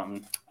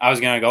 I was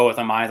going to go with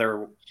them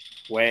either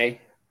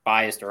way,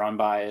 biased or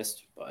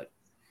unbiased, but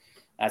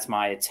that's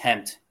my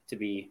attempt to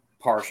be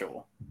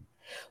partial.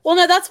 Well,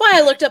 no, that's why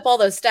I looked up all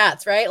those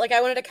stats, right? Like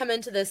I wanted to come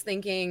into this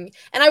thinking,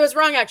 and I was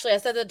wrong actually. I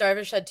said that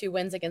Darvish had 2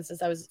 wins against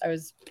us. I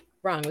was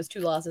wrong. It was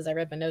 2 losses. I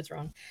read my notes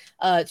wrong.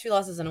 2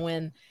 losses and a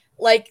win.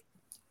 Like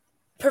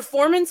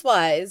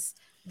performance-wise,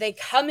 they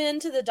come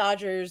into the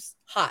Dodgers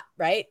hot,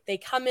 right? They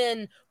come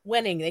in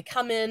winning. They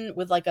come in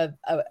with like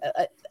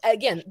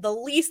again, the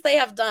least they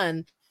have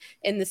done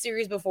in the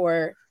series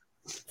before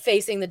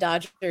facing the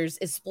Dodgers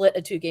is split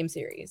a 2-game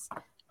series.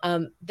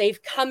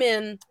 They've come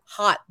in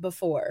hot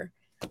before,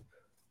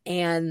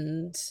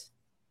 and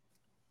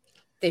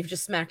they've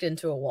just smacked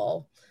into a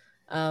wall.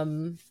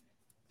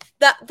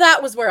 That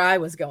was where I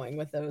was going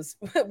with those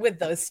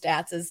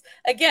stats, is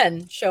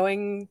again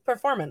showing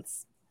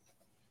performance.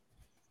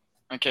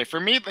 Okay, for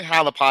me,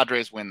 how the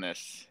Padres win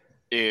this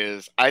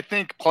is I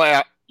think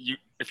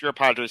if you're a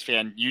Padres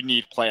fan, you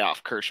need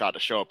playoff Kershaw to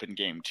show up in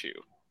Game 2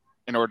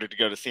 in order to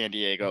go to San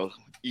Diego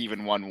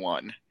even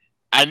 1-1.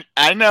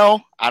 I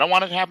know I don't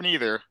want it to happen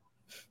either,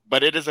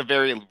 but it is a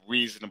very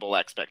reasonable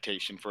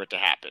expectation for it to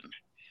happen.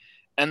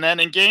 And then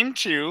in Game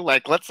 2,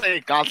 like let's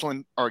say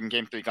Gonsolin, or in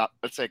Game 3,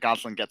 let's say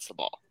Gonsolin gets the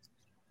ball.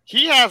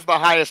 He has the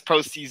highest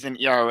postseason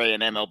ERA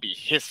in MLB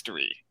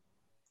history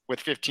with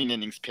 15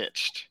 innings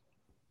pitched.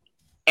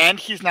 And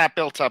he's not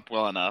built up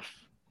well enough.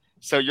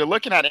 So you're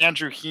looking at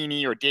Andrew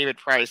Heaney or David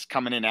Price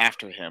coming in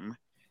after him.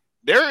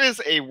 There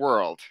is a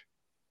world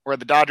where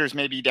the Dodgers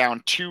may be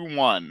down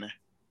 2-1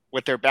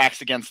 with their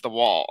backs against the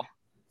wall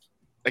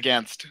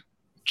against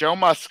Joe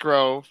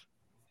Musgrove,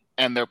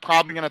 and they're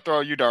probably going to throw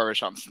Yu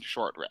Darvish on some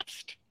short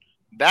rest.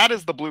 That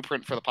is the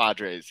blueprint for the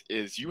Padres,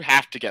 is you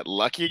have to get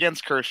lucky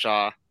against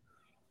Kershaw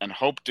and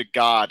hope to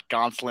God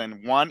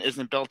Gonsolin, 1,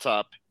 isn't built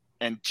up,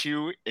 and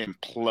 2,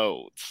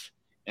 implodes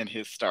in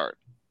his start.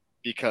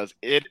 Because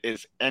it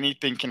is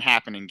anything can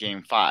happen in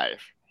Game 5,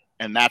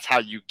 and that's how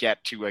you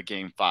get to a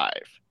Game 5.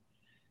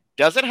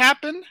 Does it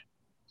happen?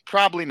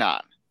 Probably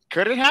not.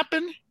 Could it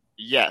happen?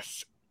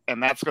 Yes.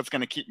 And that's what's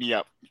going to keep me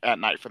up at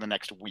night for the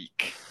next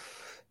week.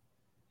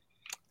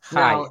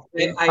 Hi,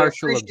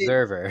 impartial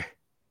observer.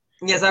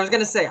 Yes, I was going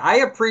to say, I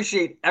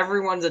appreciate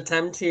everyone's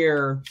attempt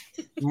here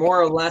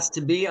more or less to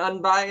be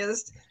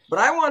unbiased, but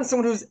I want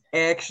someone who's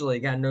actually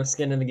got no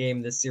skin in the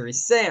game this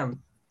series.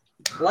 Sam,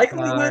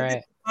 likelihood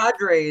that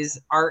Padres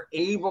are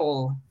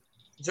able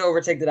to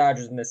overtake the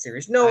Dodgers in this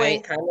series,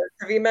 knowing, kind of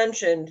as we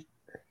mentioned,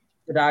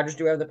 the Dodgers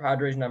do have the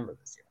Padres number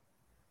this year.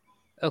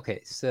 Okay,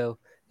 so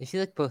I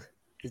feel like both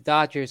the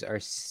Dodgers are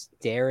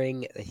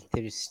staring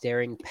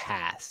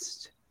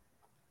past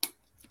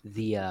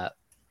the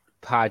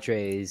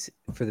Padres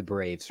for the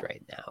Braves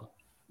right now.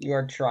 You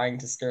are trying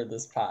to stir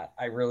this pot.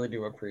 I really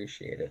do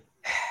appreciate it.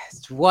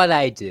 It's what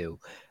I do.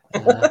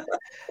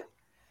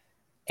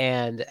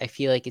 And I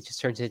feel like it just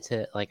turns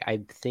into, like,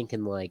 I'm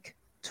thinking like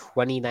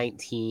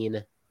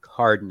 2019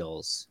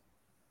 Cardinals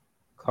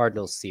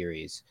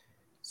series,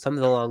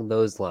 something along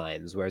those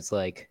lines, where it's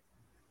like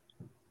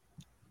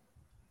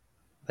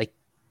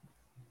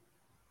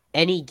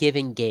any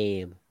given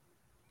game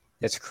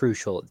that's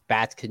crucial,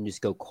 bats can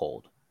just go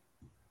cold.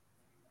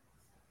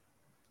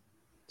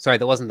 Sorry,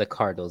 that wasn't the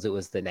Cardinals. It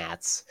was the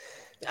Nats.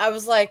 I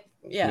was like,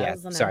 yeah. It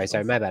was the Nats.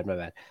 Sorry. My bad.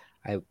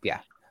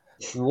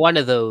 One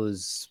of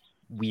those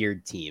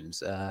weird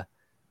teams. And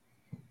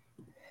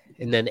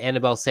then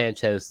Anibal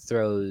Sanchez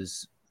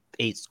throws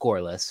 8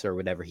 scoreless or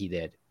whatever he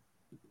did.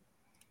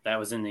 That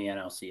was in the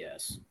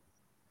NLCS.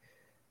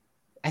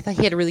 I thought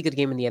he had a really good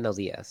game in the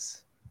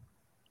NLDS.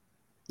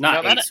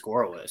 Not 8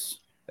 scoreless.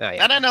 Oh,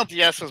 yeah. That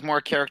NLDS was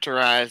more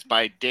characterized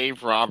by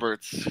Dave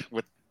Roberts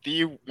with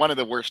one of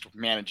the worst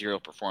managerial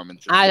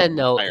performances. I don't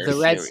know.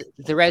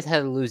 The Reds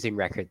had a losing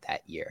record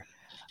that year,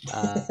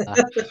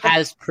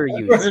 as per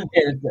usual.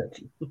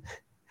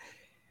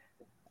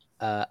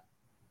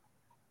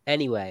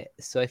 Anyway,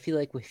 so I feel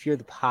like if you're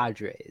the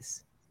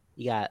Padres,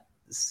 you got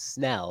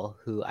Snell,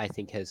 who I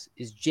think is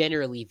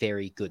generally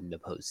very good in the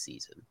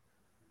postseason,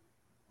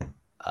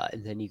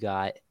 and then you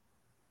got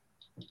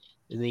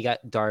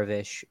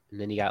Darvish,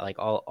 and then you got like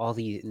all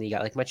these, and you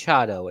got like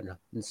Machado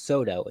and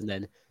Soto, and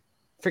then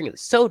freaking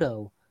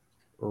Soto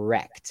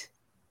wrecked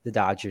the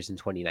Dodgers in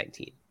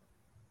 2019.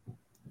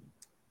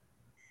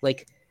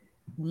 Like,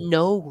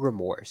 no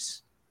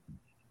remorse.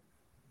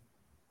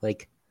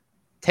 Like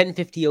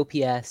 1050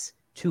 OPS,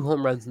 2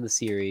 home runs in the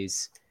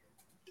series.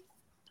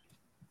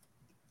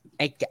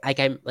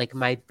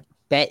 my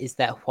bet is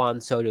that Juan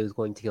Soto is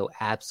going to go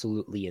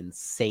absolutely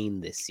insane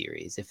this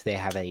series if they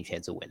have any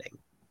chance of winning.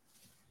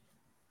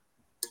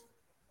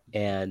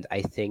 And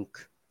I think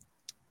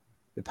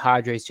the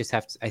Padres just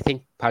have to. I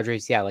think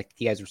Padres, like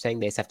you guys were saying,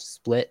 they just have to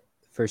split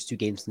first 2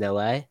 games in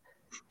LA, and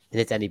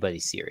it's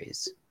anybody's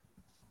series.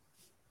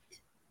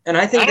 And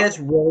I think that's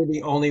really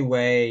the only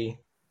way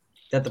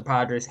that the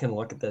Padres can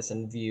look at this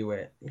and view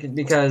it,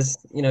 because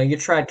you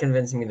tried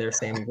convincing me there,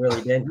 Sam. You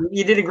really did.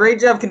 You did a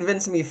great job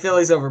convincing me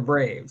Phillies over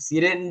Braves.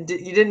 You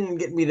didn't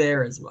get me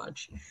there as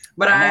much,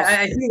 but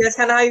I think that's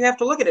kind of how you have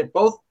to look at it.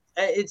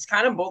 It's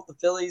kind of both the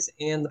Phillies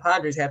and the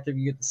Padres have to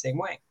view it the same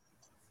way,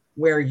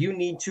 where you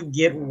need to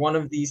get one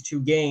of these 2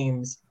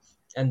 games,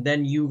 and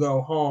then you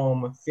go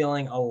home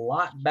feeling a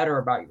lot better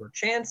about your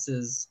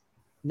chances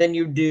than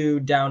you do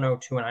down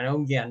 0-2. And I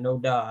know, no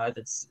duh,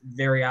 that's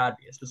very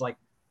obvious. It's like,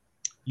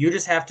 you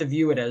just have to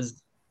view it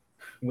as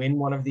win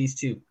one of these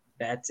 2.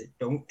 That's it.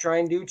 Don't try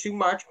and do too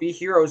much. Be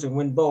heroes and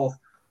win both.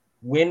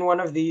 Win one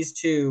of these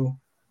 2.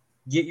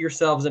 Get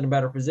ourselves in a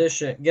better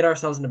position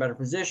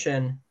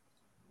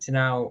to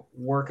now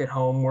work at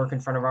home, work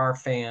in front of our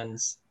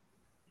fans,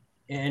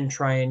 and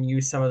try and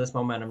use some of this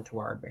momentum to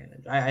our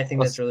advantage. I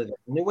think that's really the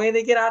only way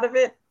they get out of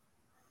it.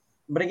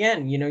 But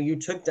again, you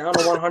took down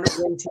a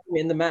 100-win team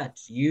in the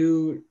Mets.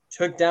 You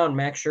took down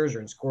Max Scherzer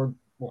and scored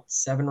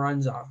 7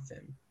 runs off of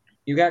him.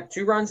 You got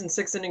 2 runs in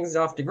 6 innings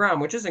off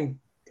DeGrom, which isn't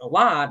a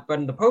lot, but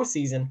in the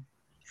postseason,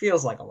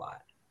 feels like a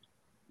lot.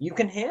 You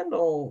can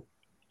handle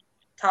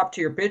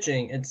top-tier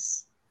pitching.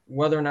 It's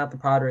whether or not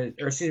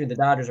the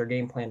Dodgers are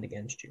game planned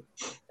against you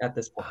at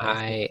this point.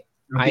 I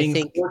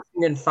think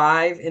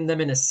 14-5 in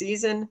them in a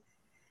season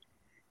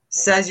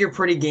says you're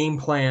pretty game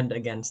planned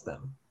against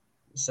them.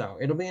 So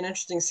it'll be an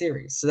interesting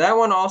series. So that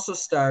one also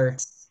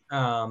starts.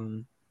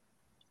 One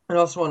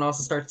also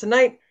starts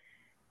tonight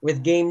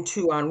with Game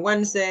 2 on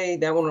Wednesday.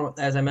 That one,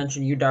 as I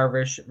mentioned, Yu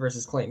Darvish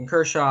versus Clayton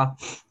Kershaw.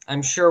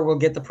 I'm sure we'll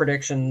get the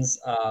predictions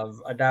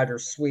of a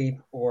Dodgers sweep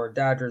or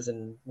Dodgers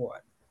in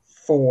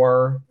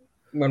 4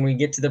 when we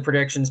get to the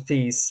predictions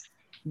piece.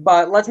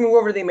 But let's move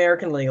over to the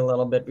American League a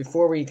little bit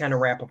before we kind of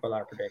wrap up with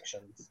our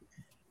predictions.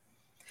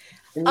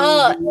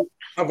 Go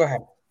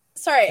ahead.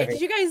 Sorry, did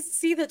you guys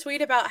see the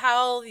tweet about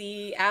how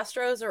the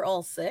Astros are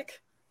all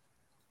sick?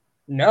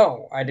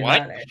 No, I did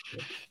not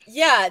actually.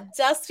 Yeah,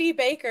 Dusty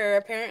Baker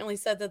apparently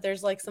said that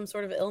there's some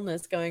sort of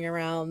illness going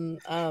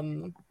around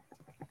the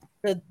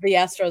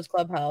Astros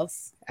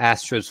clubhouse.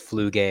 Astros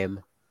flu game.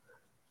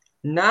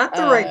 Not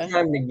the right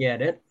time to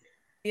get it.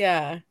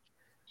 Yeah.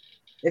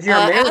 If you're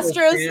a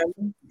Astros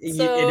fan, it is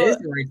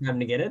the right time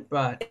to get it,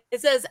 but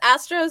it says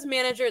Astros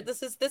manager.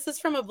 This is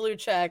from a blue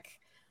check.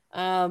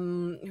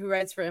 Who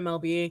writes for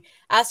MLB.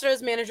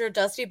 Astros manager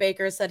Dusty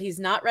Baker said he's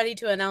not ready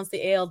to announce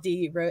the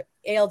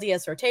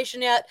ALDS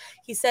rotation yet.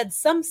 He said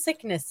some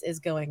sickness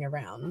is going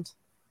around.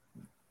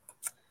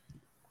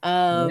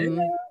 And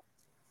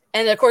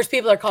of course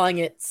people are calling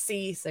it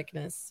sea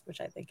sickness, which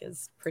I think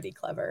is pretty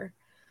clever.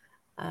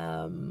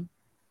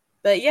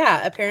 But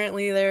yeah,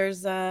 apparently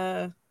there's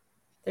a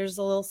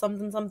little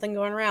something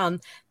going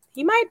around.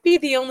 He might be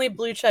the only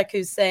blue check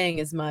who's saying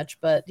as much,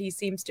 but he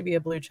seems to be a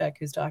blue check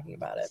who's talking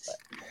about it. But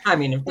I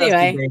mean,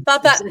 anyway,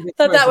 thought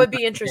that would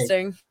be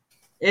interesting.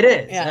 It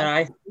is, yeah. And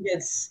I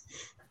think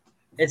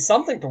it's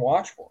something to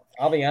watch for.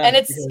 I'll be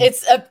honest, and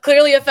it's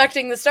clearly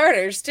affecting the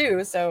starters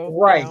too. So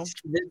right,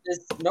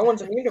 no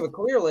one's immune to it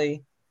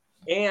clearly,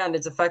 and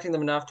it's affecting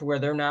them enough to where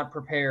they're not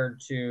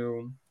prepared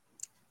to.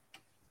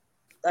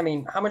 I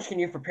mean, how much can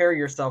you prepare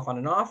yourself on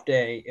an off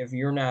day if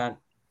you're not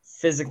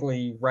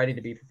physically ready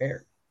to be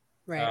prepared?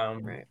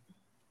 Right.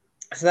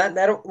 So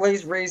that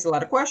raised a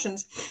lot of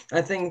questions.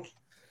 I think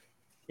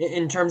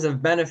in terms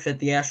of benefit,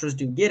 the Astros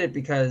do get it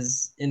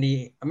because in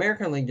the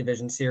American League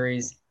Division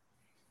Series,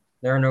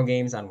 there are no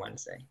games on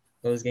Wednesday.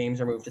 Those games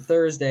are moved to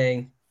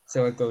Thursday,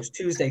 so it goes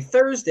Tuesday,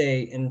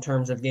 Thursday in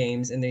terms of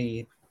games in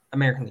the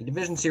American League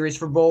Division Series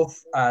for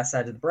both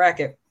sides of the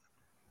bracket.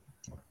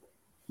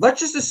 Let's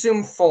just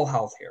assume full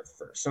health here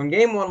first. So in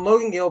Game 1,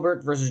 Logan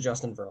Gilbert versus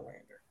Justin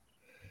Verlander.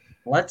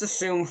 Let's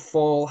assume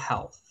full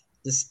health,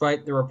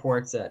 despite the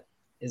reports that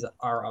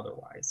are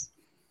otherwise.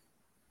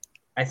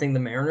 I think the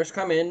Mariners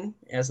come in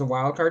as the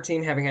wild card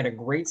team, having had a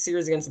great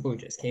series against the Blue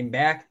Jays. Came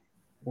back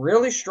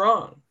really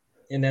strong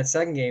in that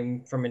second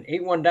game from an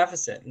 8-1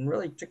 deficit and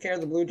really took care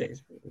of the Blue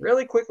Jays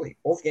really quickly,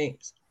 both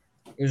games.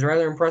 It was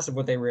rather impressive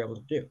what they were able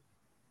to do.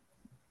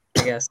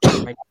 I guess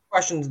my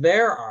questions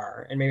there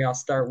are, and maybe I'll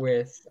start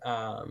with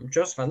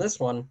Joseph on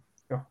this one.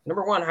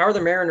 Number one, how are the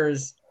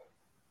Mariners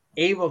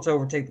able to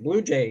overtake the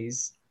Blue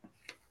Jays?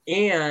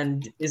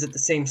 And is it the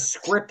same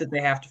script that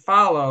they have to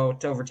follow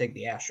to overtake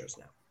the Astros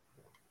now?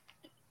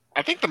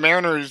 I think the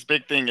Mariners'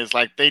 big thing is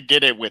they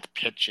did it with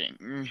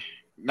pitching.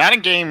 Not in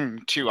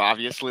Game 2,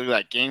 obviously.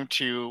 Game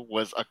 2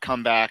 was a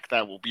comeback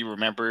that will be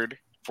remembered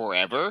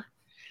forever.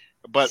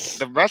 But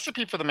the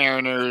recipe for the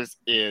Mariners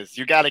is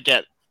you got to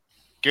get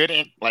good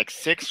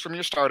 6 from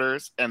your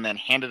starters and then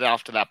hand it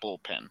off to that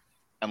bullpen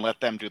and let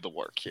them do the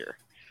work here.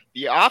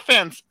 The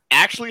offense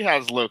actually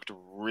has looked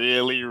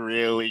really,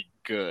 really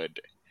good.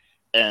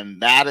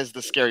 And that is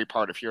the scary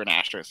part if you're an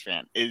Astros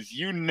fan, is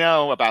you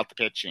know about the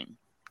pitching.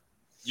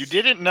 You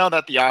didn't know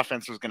that the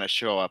offense was going to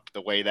show up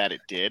the way that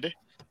it did.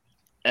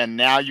 And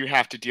now you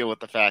have to deal with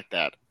the fact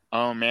that,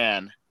 oh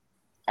man,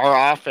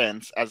 our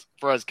offense, as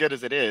good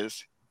as it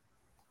is,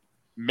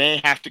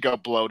 may have to go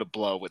blow to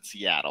blow with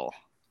Seattle.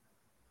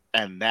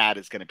 And that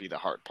is going to be the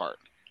hard part.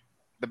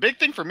 The big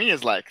thing for me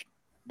is like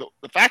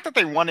the fact that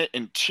they won it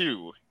in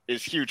 2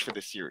 is huge for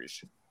this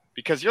series.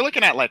 Because you're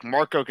looking at like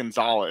Marco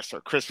Gonzalez or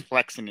Chris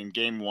Flexen in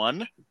game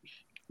 1.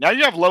 Now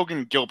you have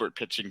Logan Gilbert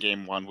pitching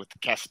game 1 with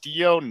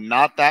Castillo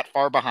not that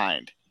far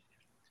behind.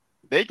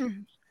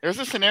 There's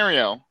a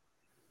scenario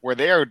where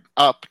they are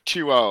up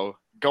 2-0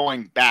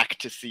 going back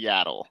to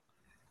Seattle.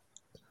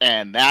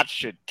 And that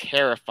should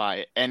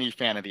terrify any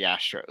fan of the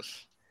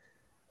Astros.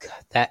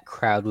 God, that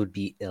crowd would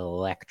be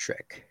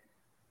electric.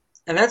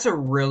 And that's a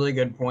really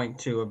good point,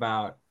 too,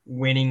 about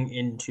winning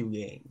in 2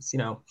 games. You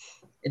know,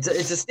 it's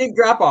a steep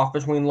drop-off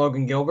between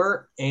Logan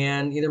Gilbert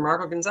and either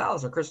Marco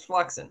Gonzalez or Chris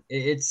Flexen.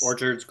 Or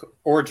George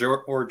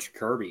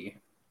Kirby.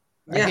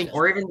 Yeah,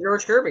 or even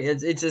George Kirby.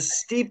 It's a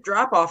steep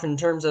drop-off in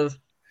terms of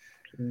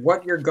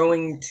what you're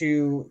going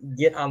to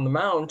get on the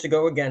mound to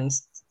go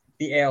against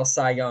the AL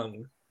Cy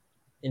Young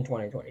in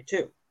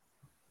 2022.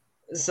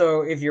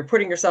 So if you're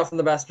putting yourself in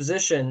the best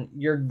position,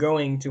 you're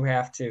going to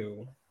have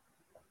to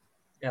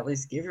at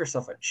least give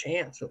yourself a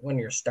chance when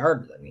you're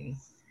started. I mean,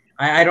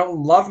 I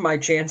don't love my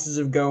chances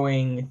of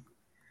going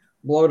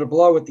blow to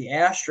blow with the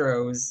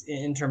Astros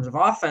in terms of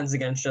offense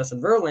against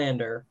Justin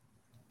Verlander.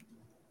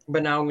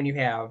 But now when you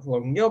have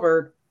Logan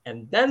Gilbert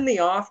and then the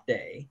off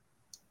day,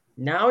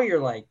 now you're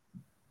like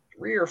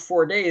 3 or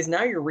 4 days.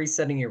 Now you're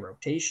resetting your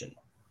rotation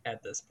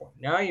at this point.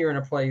 Now you're in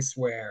a place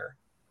where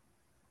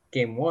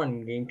game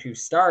 1, game 2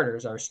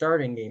 starters are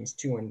starting games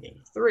 2 and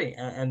game 3.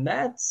 And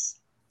that's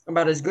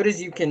about as good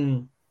as you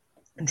can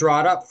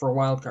draw it up for a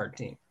wild card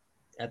team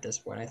at this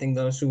point. I think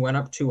those who went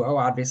up 2-0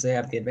 obviously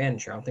have the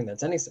advantage here. I don't think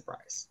that's any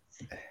surprise.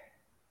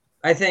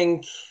 I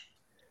think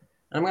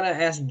I'm going to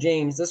ask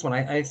James this one.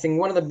 I think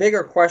one of the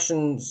bigger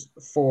questions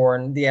for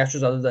the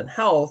Astros other than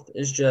health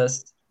is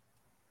just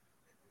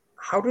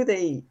how do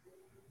they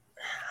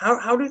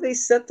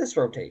set this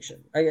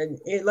rotation?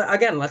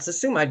 Again, let's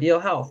assume ideal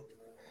health.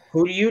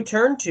 Who do you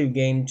turn to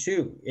game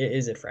 2?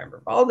 Is it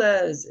Framber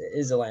Valdez?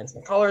 Is it Lance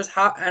McCullers?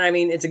 And I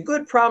mean, it's a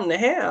good problem to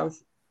have,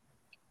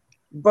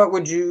 but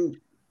would you,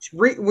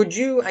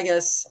 I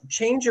guess,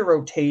 change your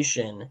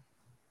rotation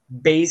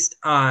based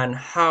on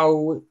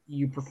how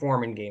you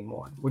perform in game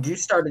 1? Would you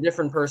start a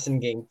different person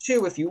game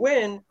 2 if you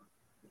win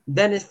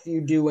than if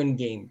you do in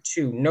game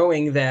 2,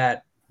 knowing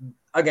that,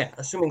 again,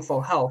 assuming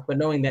full health, but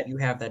knowing that you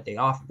have that day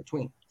off in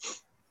between?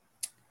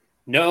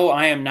 No,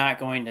 I am not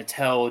going to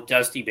tell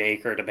Dusty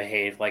Baker to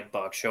behave like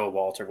Buck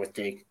Showalter with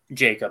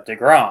Jacob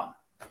deGrom.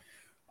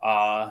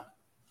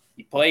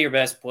 You play your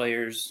best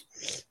players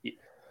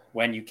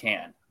when you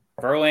can.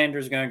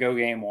 Verlander's going to go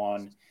game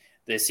 1.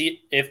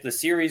 If the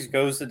series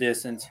goes the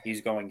distance,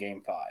 he's going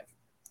game 5.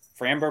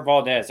 Framber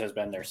Valdez has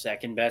been their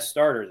second best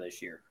starter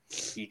this year.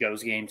 He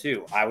goes game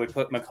 2. I would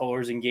put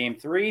McCullers in game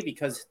 3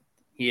 because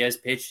he has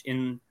pitched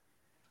in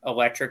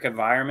electric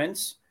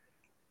environments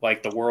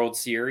like the World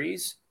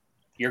Series.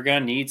 You're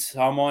going to need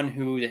someone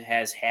who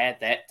has had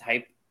that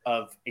type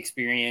of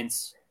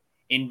experience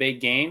in big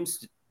games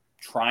to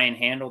try and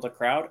handle the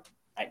crowd.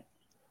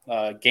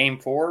 Game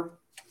 4,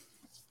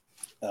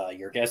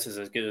 your guess is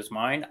as good as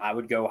mine. I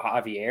would go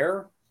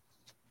Javier.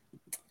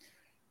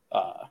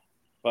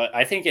 But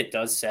I think it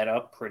does set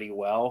up pretty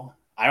well.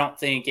 I don't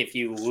think if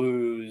you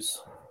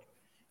lose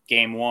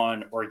game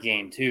 1 or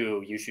game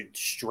 2, you should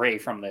stray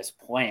from this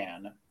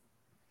plan.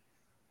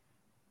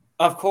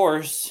 Of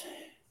course,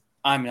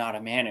 I'm not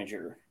a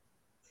manager.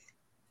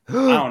 I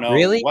don't know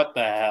Really? what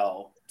the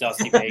hell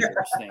Dusty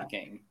Baker's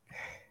thinking.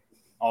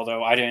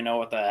 Although I didn't know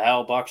what the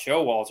hell Buck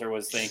Showalter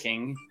was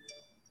thinking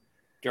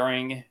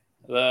during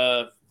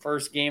the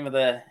first game of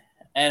the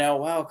NL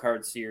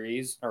Wildcard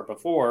Series, or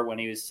before, when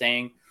he was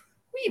saying,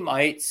 we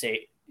might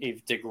save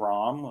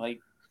DeGrom.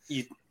 Like,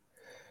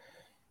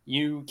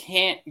 you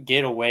can't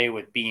get away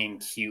with being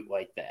cute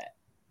like that.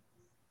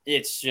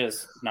 It's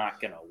just not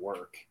going to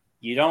work.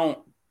 You don't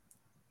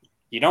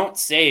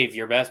save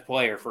your best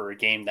player for a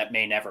game that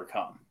may never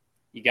come.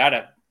 You got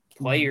to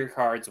play your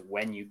cards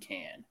when you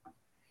can.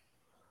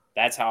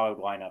 That's how I would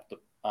line up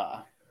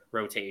the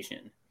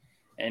rotation.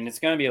 And it's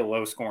going to be a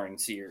low-scoring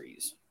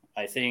series.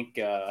 I think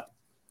the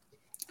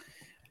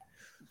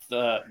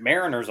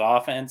Mariners'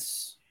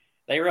 offense,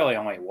 they really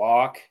only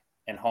walk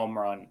and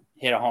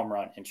hit a home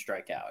run and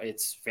strike out.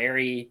 It's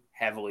very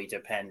heavily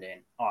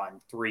dependent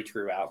on 3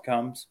 true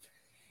outcomes.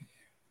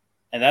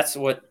 And that's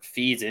what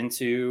feeds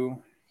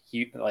into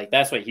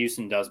that's what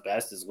Houston does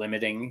best, is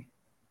limiting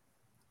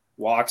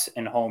walks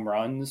and home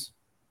runs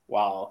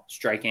while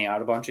striking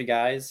out a bunch of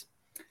guys.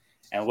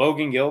 And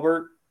Logan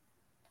Gilbert,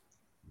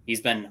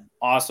 he's been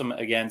awesome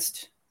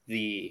against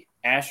the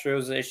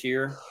Astros this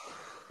year.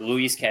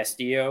 Luis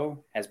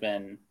Castillo has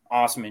been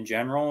awesome in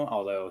general,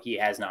 although he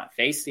has not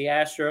faced the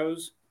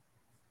Astros.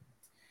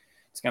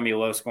 it's going to be a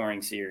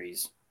low-scoring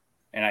series.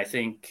 And I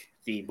think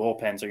the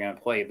bullpens are going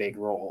to play a big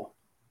role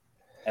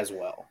as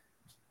well.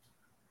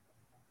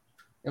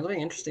 It'll be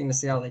interesting to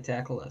see how they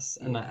tackle this.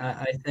 And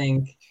I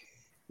think,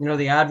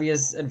 the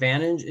obvious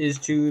advantage is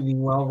to the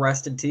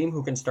well-rested team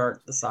who can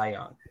start the Cy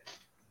Young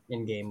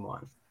in game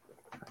one.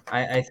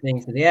 I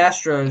think for the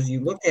Astros, you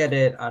look at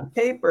it on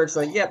paper, it's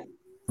like, yep,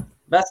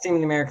 best team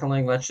in the American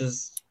League. Let's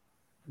just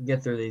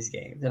get through these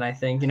games. And I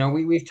think,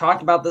 we've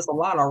talked about this a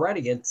lot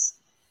already. It's,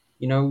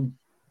 you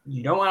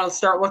don't want to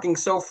start looking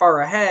so far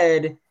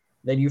ahead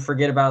that you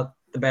forget about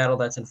the battle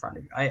that's in front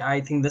of you.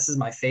 I think this is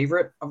my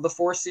favorite of the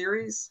 4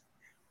 series.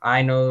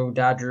 I know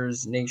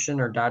Dodgers Nation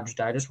or Dodgers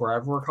Digest,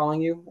 wherever we're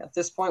calling you at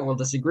this point, will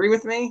disagree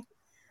with me.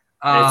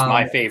 It's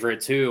my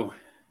favorite too.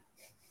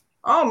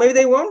 Oh, maybe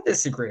they won't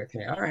disagree with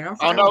me. All right.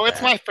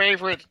 It's my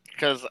favorite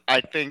because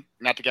I think,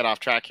 not to get off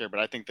track here, but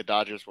I think the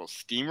Dodgers will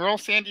steamroll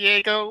San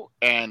Diego.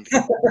 And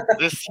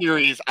this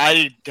series,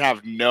 I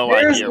have no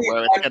idea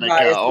where it's going to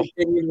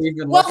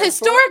go. Well,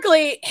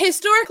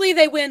 historically,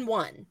 they win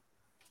 1.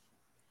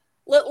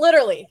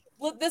 Literally,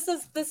 this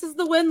is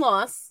the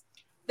win-loss.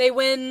 They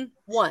win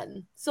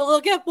 1, so they'll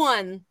get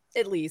 1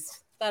 at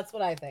least. That's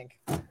what I think.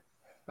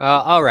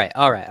 All right.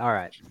 You're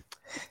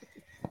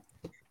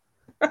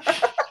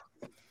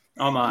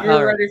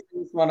ready for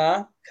this one,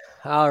 huh?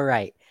 All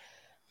right.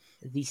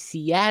 The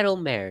Seattle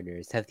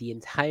Mariners have the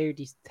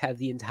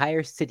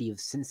entire city of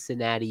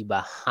Cincinnati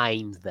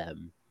behind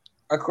them.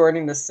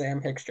 According to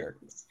Sam Hickster.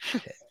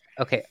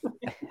 Okay.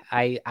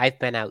 I've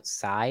been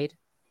outside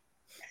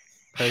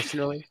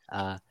personally.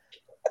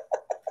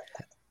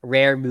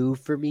 Rare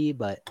move for me,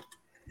 but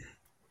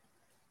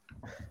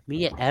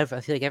I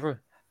feel like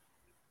everyone,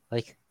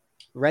 like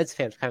Reds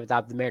fans kind of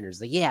adopt the Mariners.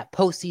 Like, yeah,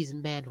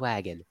 postseason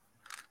bandwagon.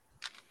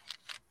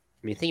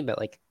 I mean, think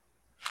about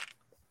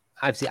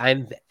obviously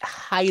I'm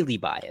highly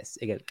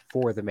biased again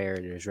for the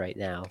Mariners right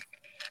now,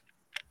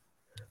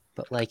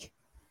 but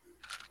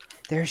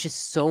there's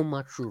just so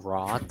much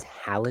raw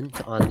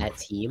talent on that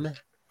team,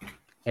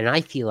 and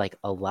I feel like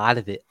a lot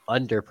of it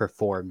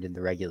underperformed in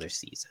the regular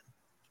season.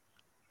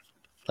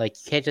 You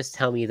can't just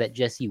tell me that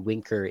Jesse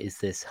Winker is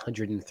this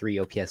 103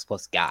 OPS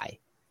plus guy.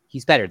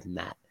 He's better than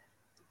that.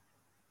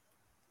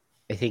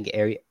 I think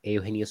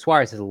Eugenio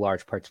Suarez has a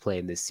large part to play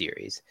in this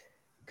series.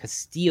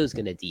 Castillo's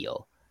going to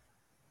deal.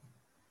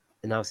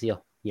 And obviously,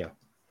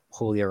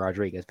 Julio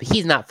Rodriguez. But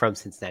he's not from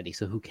Cincinnati,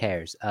 so who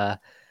cares?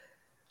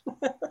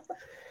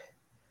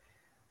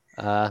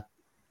 There's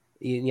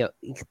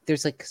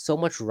so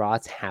much raw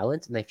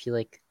talent, and I feel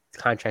like the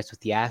contrast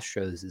with the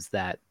Astros is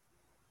that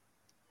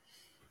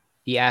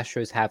the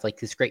Astros have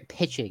this great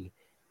pitching,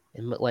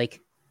 and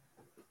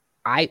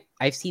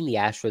I've seen the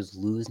Astros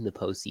lose in the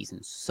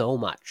postseason so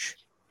much,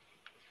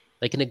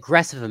 an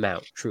aggressive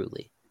amount,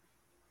 truly.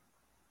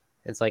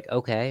 It's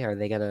okay, are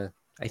they gonna?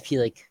 I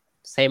feel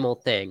same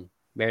old thing.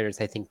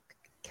 Mariners, I think,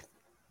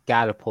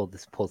 gotta pull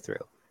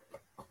through.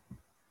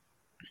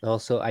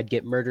 Also, I'd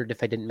get murdered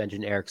if I didn't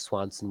mention Eric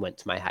Swanson went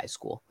to my high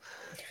school.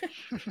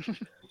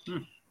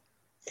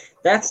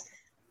 That's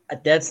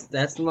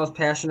the most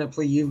passionate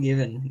plea you've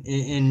given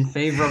in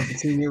favor of the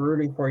team you're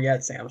rooting for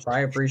yet, Sam. So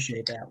I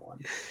appreciate that one.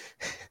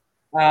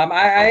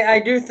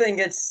 I do think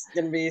it's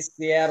going to be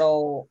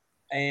Seattle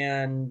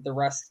and the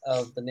rest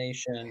of the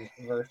nation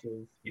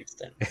versus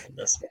Houston in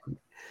this one.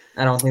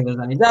 I don't think there's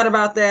any doubt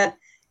about that.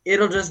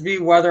 It'll just be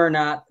whether or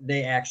not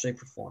they actually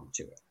perform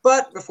to it.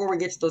 But before we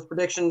get to those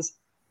predictions,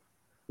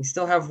 we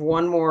still have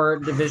one more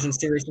division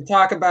series to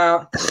talk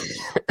about.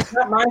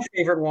 Not my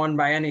favorite one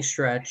by any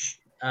stretch.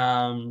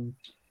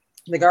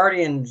 The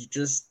Guardians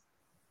just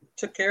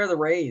took care of the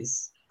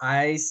Rays.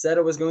 I said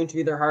it was going to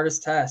be their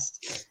hardest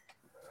test,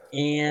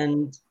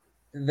 and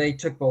they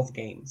took both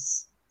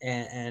games.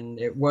 And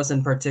it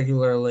wasn't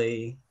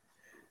particularly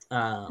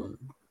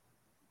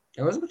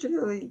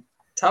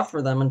tough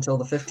for them until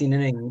the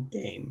 15-inning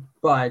game.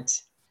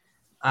 But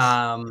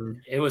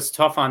it was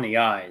tough on the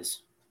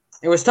eyes.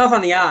 It was tough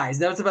on the eyes.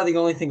 That was about the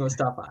only thing it was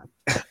tough on.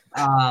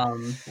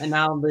 And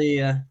now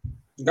the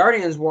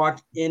Guardians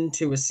walked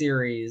into a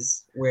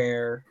series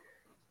where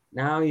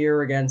now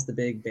you're against the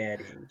big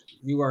bad end.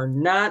 You are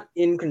not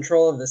in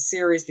control of the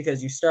series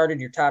because you started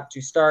your top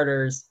 2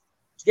 starters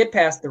to get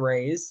past the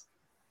Rays.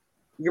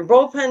 Your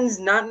bullpen's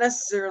not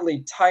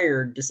necessarily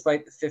tired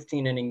despite the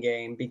 15-inning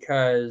game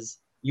because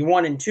you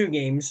won in 2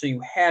 games, so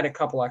you had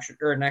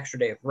an extra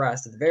day of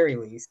rest at the very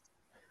least.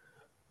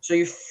 So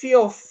you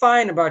feel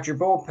fine about your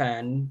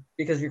bullpen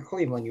because you're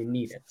Cleveland, you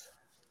need it.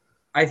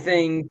 I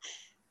think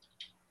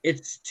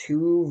it's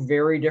 2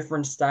 very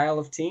different style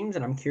of teams,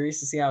 and I'm curious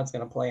to see how it's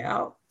going to play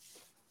out.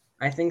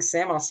 I think,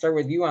 Sam, I'll start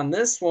with you on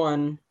this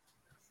one.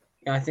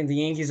 I think the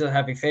Yankees are the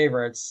heavy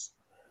favorites.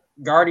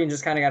 Guardian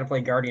just kind of got to play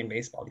Guardian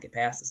baseball to get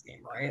past this game,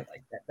 right?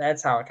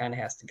 That's how it kind of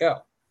has to go.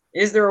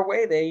 Is there a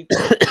way they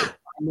find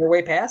their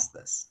way past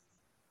this?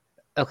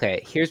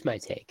 Okay, here's my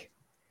take.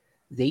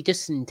 They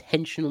just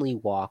intentionally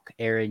walk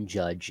Aaron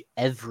Judge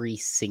every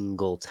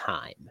single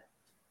time.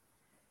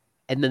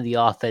 And then the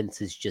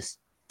offense is just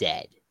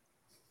dead.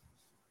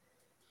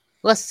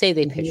 Let's say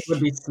they It pitched. would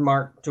be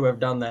smart to have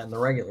done that in the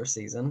regular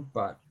season,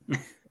 but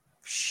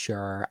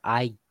Sure,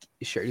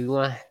 sure. You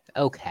want?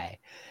 Okay,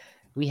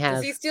 we Does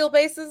have. he steal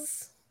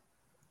bases?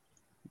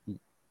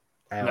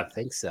 I don't No.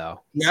 think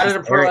so. not at a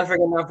It's Aaron-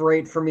 prolific enough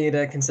rate for me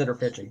to consider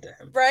pitching to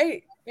him.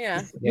 Right.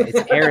 Yeah. Yeah,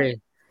 it's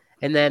Aaron.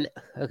 And then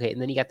and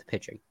then you got the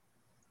pitching.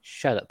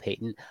 Shut up,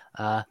 Peyton.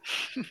 And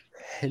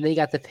then you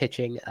got the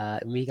pitching.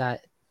 And we got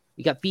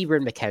Bieber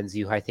and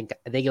McKenzie, who I think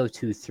they go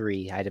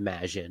 2-3, I'd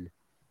imagine.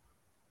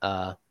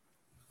 And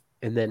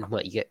then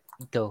what you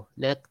go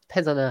that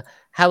depends on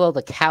how well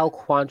the Cal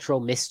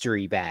Quantrill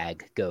mystery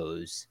bag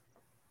goes.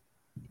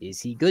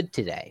 Is he good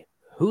today?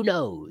 Who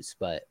knows?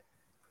 But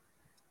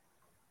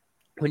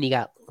when you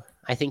got,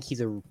 I think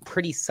he's a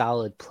pretty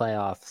solid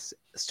playoffs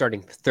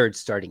third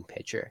starting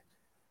pitcher.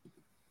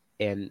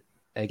 And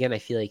again, I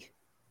feel like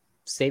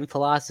same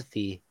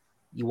philosophy.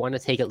 You want to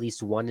take at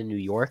least one in New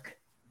York.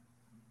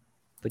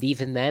 But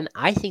even then,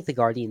 I think the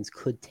Guardians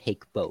could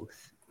take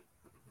both.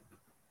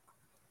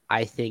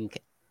 I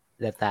think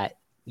that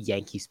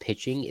Yankees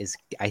pitching is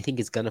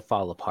going to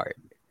fall apart.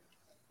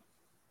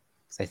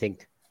 I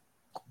think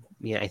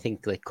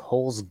like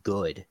Cole's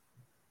good,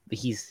 but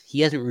he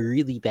hasn't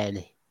really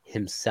been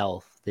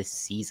himself this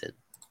season.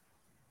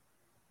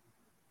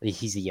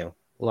 He's a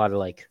lot of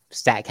like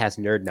StatCast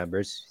nerd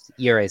numbers.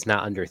 ERA is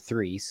not under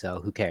 3,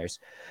 so who cares?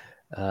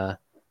 And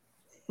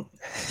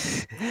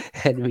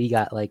we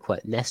got like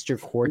Nestor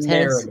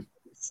Cortez.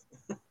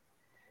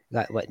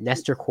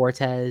 Nestor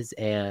Cortez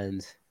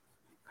and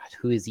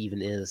who is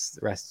the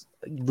rest?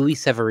 Luis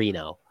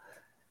Severino.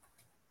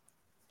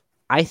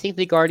 I think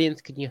the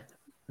Guardians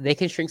they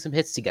can string some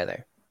hits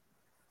together.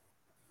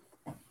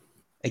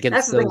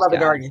 That's the thing about the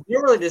Guardians. You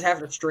don't really just have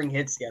to string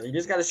hits together. You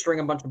just got to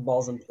string a bunch of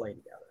balls in play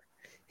together.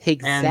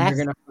 Exactly. And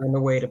you're going to find a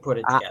way to put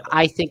it together.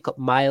 I think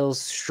Miles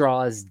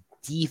Straw's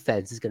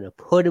defense is going to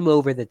put him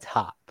over the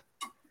top.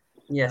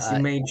 Yes, you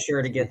made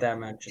sure to get that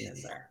mention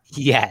in there.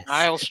 Yes.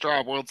 Miles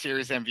Straw, World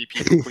Series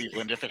MVP for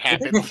Cleveland, if it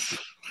happens.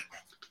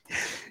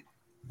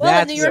 Well,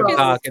 That's New York what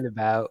I'm is talking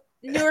about.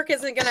 New York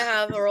isn't going to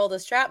have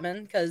Aroldis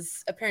Chapman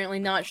because apparently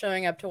not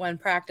showing up to one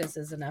practice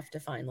is enough to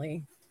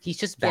finally. He's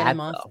just Get bad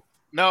him off. though.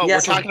 No,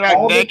 Yes, we're talking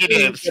all about the negatives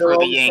things that for are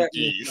the all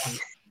Yankees.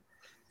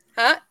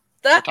 Huh?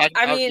 We're That talking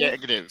I about mean,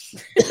 negatives.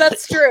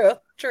 that's true.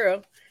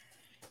 True.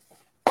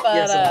 But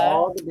Yes, of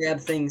all the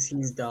bad things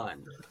he's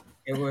done,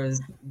 it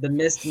was the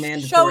missed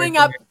mandatory. showing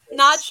up,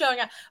 not showing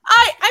up.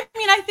 I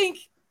mean, I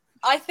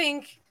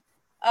think.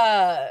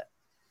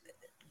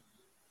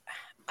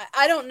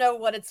 I don't know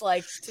what it's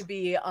like to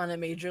be on a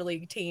major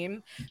league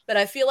team, but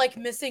I feel like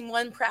missing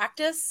one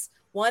practice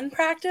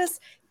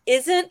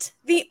isn't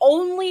the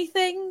only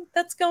thing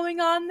that's going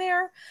on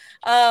there.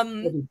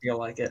 Didn't feel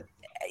like it.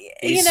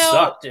 He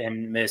sucked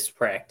and missed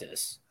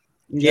practice.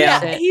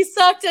 Yeah, he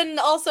sucked and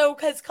also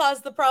has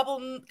caused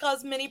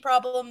many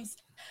problems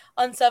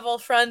on several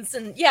fronts.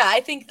 And yeah, I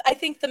think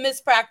the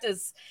missed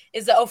practice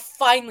is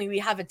finally we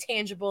have a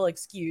tangible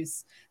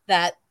excuse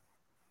that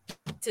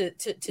to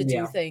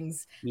do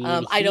things.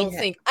 I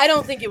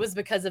don't think it was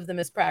because of the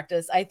missed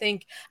practice. I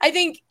think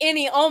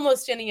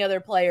almost any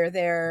other player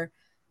there,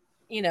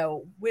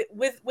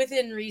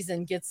 within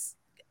reason gets,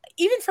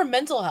 even for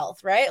mental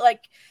health, right?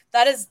 Like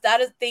that is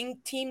thing.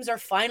 Teams are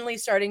finally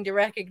starting to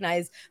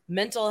recognize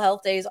mental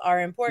health days are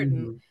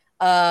important.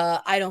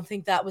 Mm-hmm. I don't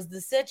think that was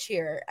the sitch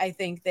here. I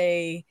think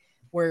they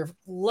were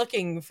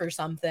looking for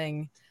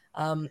something.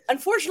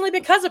 Unfortunately,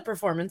 because of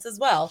performance as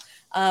well,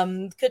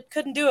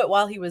 couldn't do it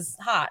while he was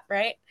hot,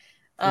 right?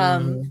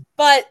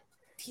 But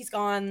he's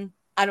gone.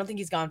 I don't think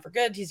he's gone for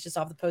good. He's just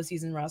off the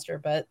postseason roster.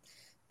 But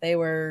they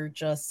were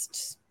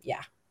just,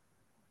 yeah.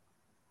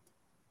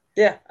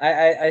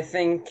 I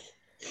think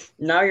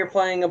now you're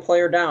playing a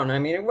player down. I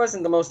mean, it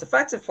wasn't the most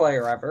effective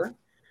player ever,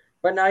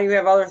 but now you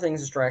have other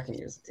things distracting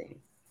you as a team.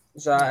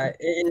 So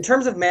in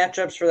terms of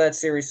matchups for that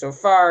series so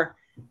far,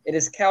 it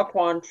is Cal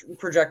Quantrill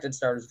projected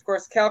starters. Of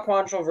course, Cal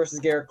Quantrill versus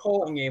Garrett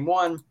Cole in Game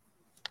 1.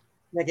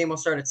 That game will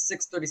start at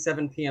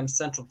 6:37 p.m.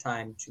 Central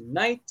Time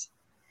tonight.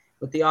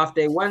 With the off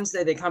day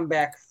Wednesday, they come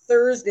back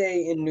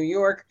Thursday in New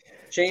York.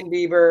 Shane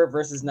Bieber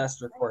versus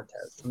Nestor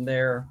Cortez. From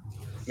there,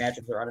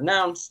 matchups are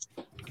unannounced.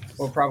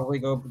 We'll probably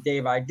go day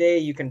by day.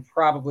 You can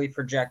probably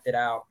project it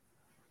out.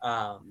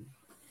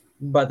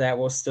 But that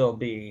will still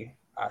be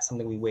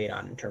something we wait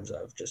on in terms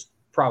of just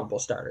probable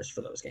starters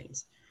for those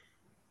games.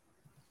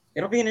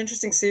 It'll be an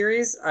interesting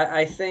series.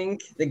 I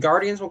think the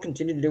Guardians will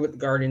continue to do what the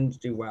Guardians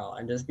do well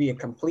and just be a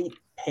complete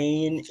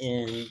pain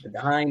in the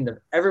behind of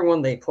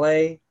everyone they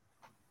play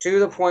to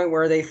the point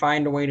where they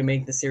find a way to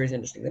make the series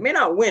interesting. They may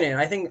not win it.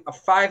 I think a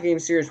 5-game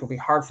series will be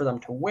hard for them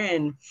to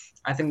win.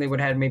 I think they would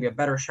have maybe a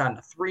better shot in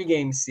a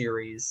 3-game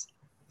series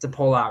to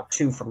pull out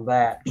 2 from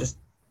that, just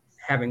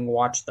having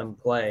watched them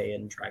play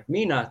and drive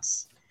me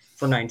nuts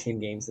for 19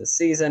 games this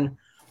season.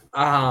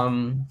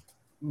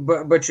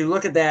 But you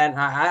look at that,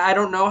 I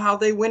don't know how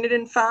they win it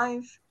in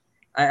 5.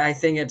 I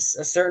think it's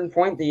a certain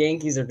point the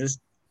Yankees are just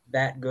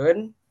that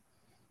good.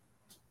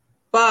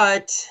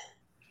 But,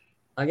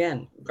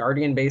 again,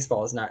 Guardian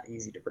baseball is not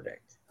easy to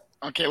predict.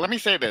 Okay, let me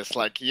say this.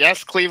 Like,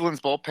 yes,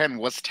 Cleveland's bullpen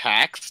was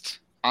taxed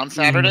on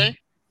Saturday,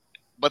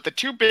 but the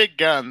two big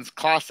guns,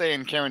 Clase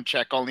and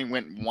Karinchak, only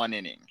went 1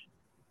 inning.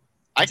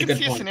 I can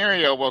see a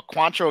scenario where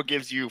Quantrill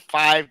gives you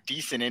 5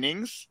 decent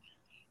innings.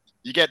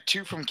 You get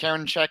 2 from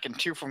Karinchak and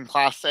 2 from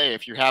Clase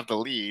if you have the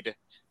lead,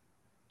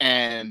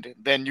 and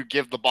then you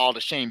give the ball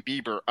to Shane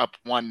Bieber up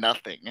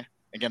 1-0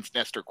 against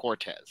Nestor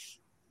Cortez.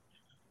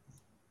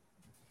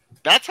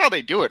 That's how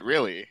they do it,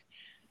 really.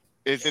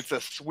 It's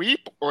a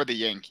sweep or the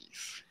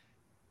Yankees.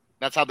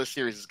 That's how this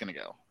series is going to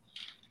go.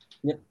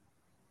 Yep.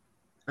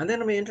 I think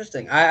it'll be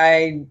interesting.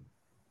 I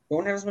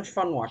won't have as much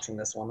fun watching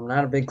this one. I'm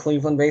not a big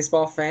Cleveland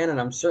baseball fan, and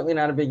I'm certainly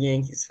not a big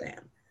Yankees fan.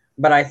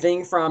 But I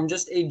think from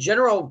just a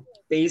general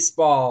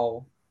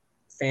baseball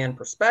fan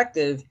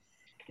perspective,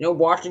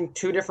 watching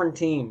two different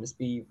teams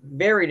be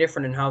very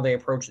different in how they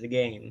approach the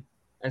game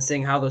and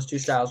seeing how those two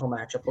styles will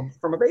match up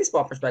from a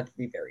baseball perspective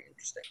be very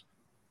interesting.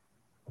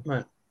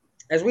 But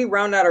as we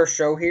round out our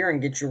show here and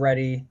get you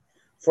ready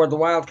for the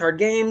wild card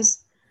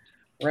games,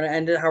 we're going to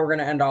end it how we're going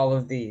to end all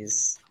of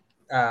these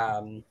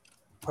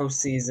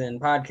postseason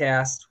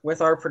podcast with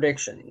our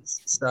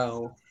predictions.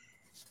 So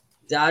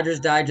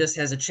Dodgers Digest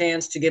has a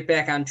chance to get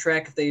back on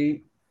track if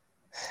they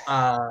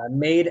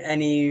made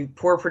any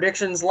poor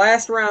predictions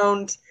last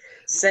round.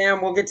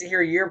 Sam, we'll get to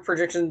hear your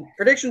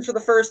predictions for the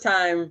first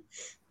time.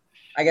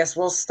 I guess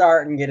we'll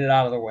start and get it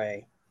out of the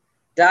way.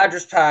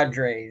 Dodgers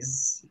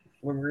Padres.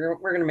 We're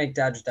going to make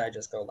Dodgers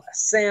Digest go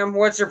last. Sam,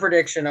 what's your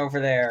prediction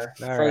over there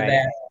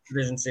that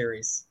division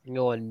series? I'm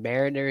going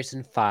Mariners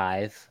in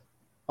 5.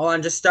 Hold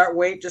on, just start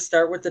with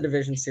the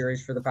division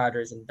series for the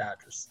Padres and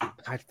Dodgers.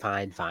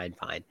 Fine.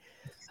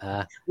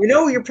 We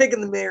know you're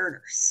picking the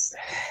Mariners.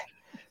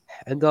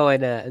 I'm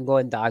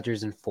going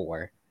Dodgers in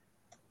 4.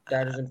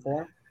 Dodgers in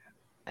 4?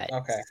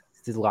 Okay.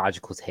 It's the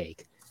logical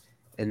take.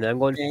 And then I'm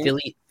going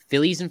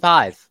Phillies in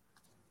 5.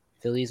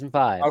 Phillies in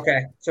 5.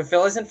 Okay, so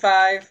Phillies in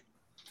 5,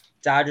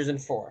 Dodgers in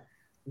 4.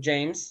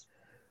 James?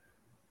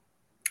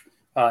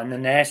 On the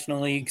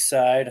National League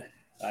side,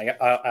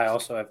 I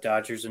also have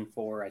Dodgers in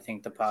 4. I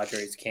think the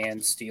Padres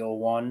can steal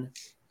one.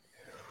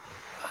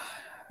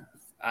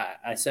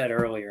 I said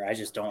earlier, I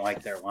just don't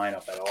like their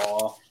lineup at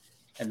all.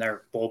 And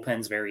their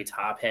bullpen's very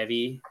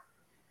top-heavy.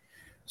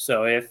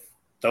 So if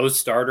those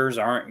starters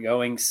aren't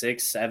going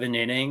 6-7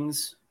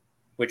 innings,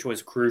 which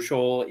was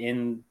crucial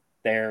in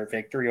their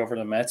victory over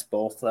the Mets,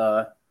 both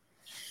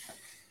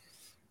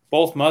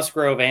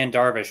Musgrove and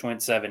Darvish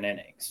went 7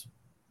 innings.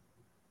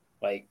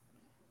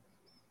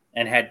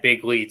 And had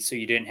big leads, so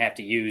you didn't have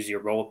to use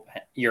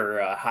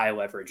your high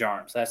leverage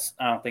arms. I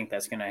don't think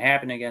that's going to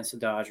happen against the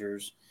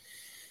Dodgers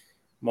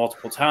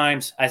multiple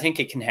times. I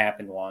think it can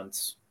happen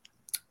once.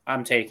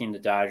 I'm taking the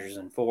Dodgers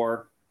in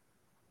 4.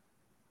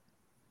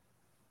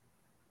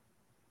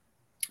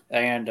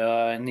 And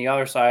on the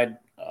other side,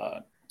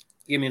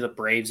 give me the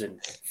Braves in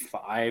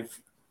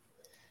 5.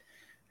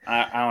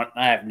 I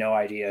have no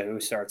idea who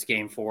starts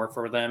Game 4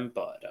 for them,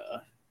 but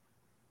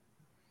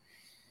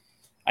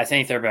I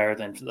think they're better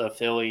than the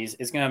Phillies.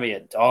 It's going to be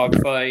a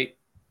dogfight,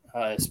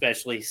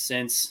 especially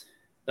since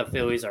the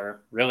Phillies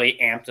are really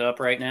amped up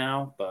right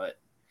now. But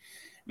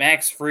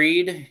Max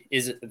Fried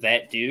is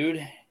that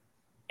dude,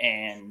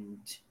 and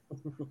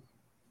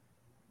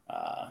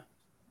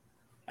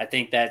I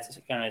think that's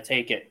going to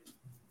take it.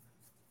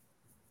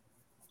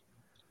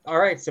 All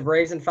right, so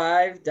Braves in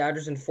 5,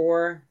 Dodgers in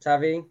 4.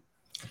 Tavi?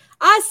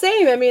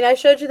 Same. I mean, I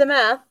showed you the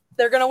math.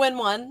 They're going to win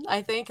 1,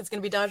 I think. It's going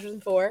to be Dodgers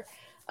in 4.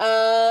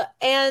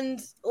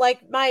 And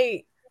like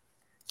my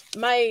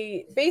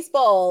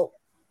baseball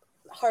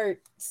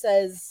heart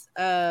says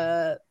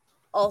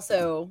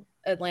also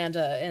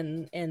Atlanta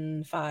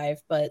in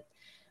 5, but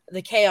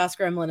the chaos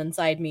gremlin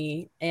inside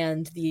me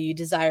and the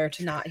desire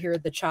to not hear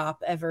the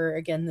chop ever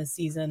again this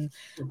season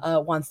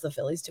wants the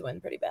Phillies to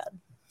win pretty bad.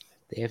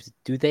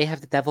 Do they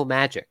have the devil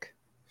magic?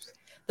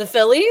 The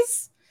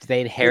Phillies? Do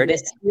they inherit it?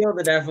 Steal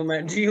the devil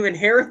magic. Do you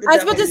inherit the I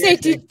was about to say,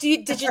 did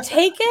you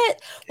take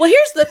it? Well,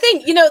 here's the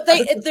thing.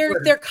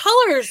 Their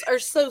colors are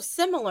so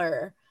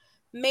similar.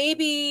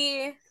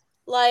 Maybe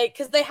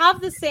because they have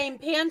the same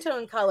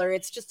Pantone color.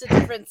 It's just a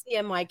different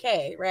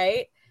CMYK,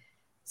 right?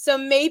 So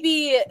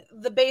maybe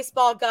the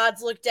baseball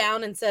gods looked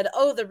down and said,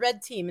 "Oh, the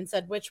red team," and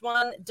said, "Which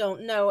one?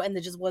 Don't know," and they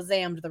just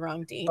wazammed the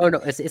wrong team. Oh no,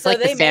 it's like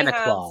the Santa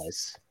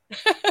Claus.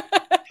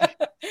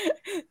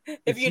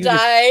 If you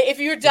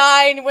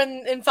die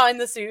and find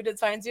the suit, it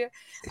finds you.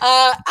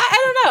 I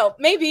don't know.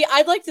 Maybe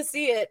I'd like to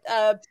see it.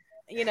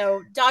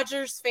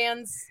 Dodgers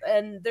fans,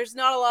 and there's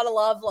not a lot of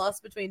love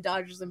lost between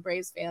Dodgers and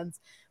Braves fans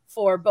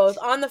for both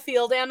on the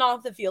field and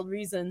off the field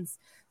reasons.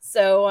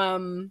 So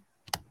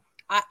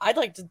I'd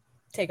like to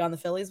take on the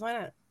Phillies. Why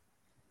not?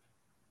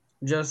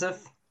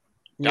 Joseph?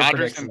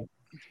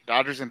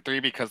 Dodgers in 3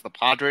 because the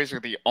Padres are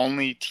the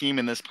only team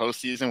in this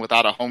postseason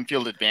without a home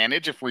field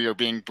advantage, if we are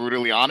being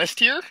brutally honest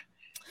here.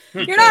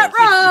 You're not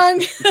wrong.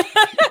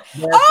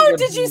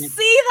 Did you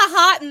see the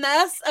hot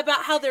mess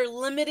about how they're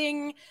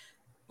limiting,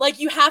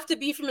 you have to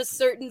be from a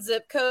certain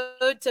zip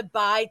code to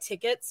buy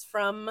tickets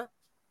from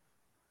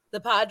the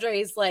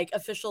Padres,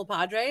 official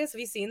Padres? Have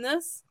you seen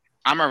this?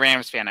 I'm a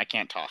Rams fan. I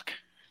can't talk.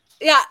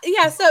 Yeah.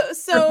 So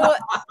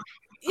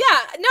yeah.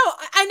 No,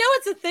 I know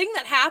it's a thing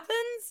that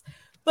happens,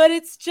 but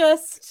it's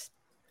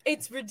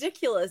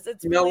ridiculous.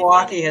 It's really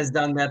Milwaukee funny. has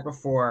done that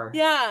before.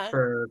 Yeah.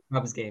 For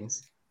Cubs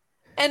games.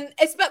 And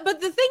but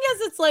the thing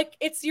is, it's like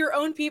it's your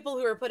own people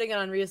who are putting it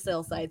on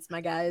resale sites,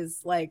 my guys.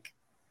 Like,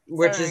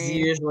 which sorry. is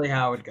usually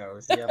how it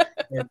goes. Yep,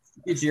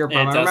 it's your It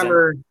problem. I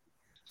remember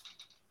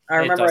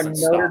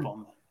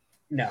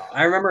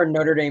I remember a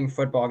Notre Dame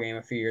football game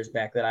a few years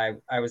back that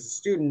I was a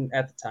student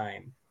at the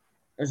time.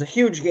 It was a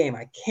huge game.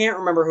 I can't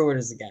remember who it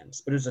is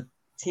against, but it was a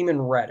team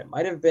in red. It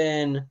might have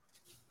been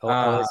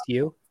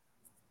OSU,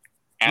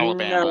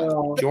 Alabama,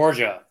 no,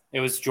 Georgia. It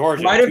was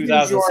Georgia. Might have been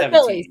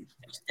 2017.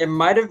 it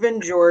might have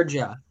been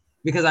Georgia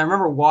because I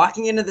remember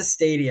walking into the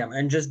stadium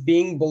and just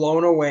being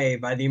blown away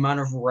by the amount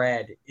of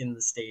red in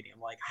the stadium.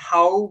 Like,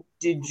 how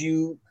did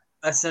you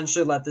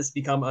essentially let this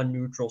become a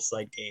neutral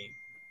site game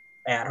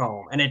at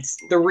home? And it's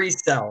the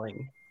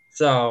reselling.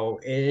 So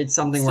it's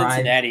something where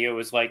Cincinnati, it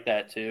was like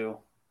that too.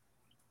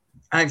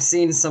 I've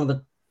seen some of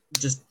the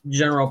just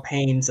general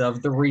pains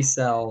of the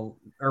resale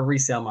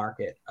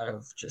market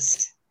of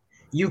just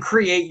you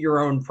create your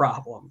own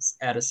problems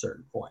at a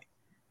certain point.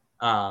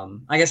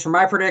 I guess for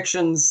my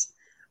predictions,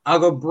 I'll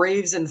go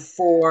Braves in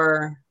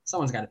 4.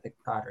 Someone's got to pick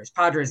Padres.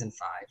 Padres in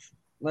 5.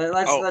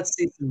 Let's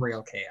see some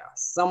real chaos.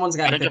 Someone's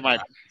got to pick. I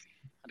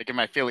didn't get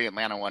my Philly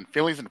Atlanta one.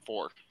 Phillies in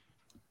 4.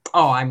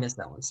 Oh, I missed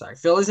that one. Sorry,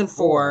 Phillies in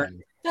 4.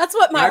 That's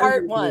what my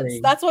heart wants.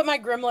 That's what my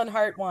gremlin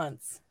heart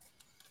wants.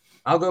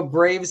 I'll go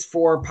Braves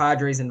 4,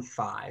 Padres in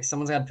 5.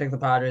 Someone's got to pick the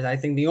Padres. I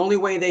think the only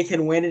way they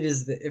can win it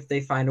is if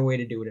they find a way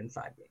to do it in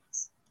 5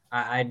 games.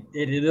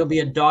 It'll be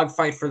a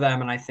dogfight for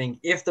them, and I think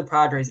if the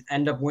Padres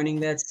end up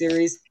winning that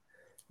series,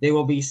 they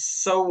will be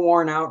so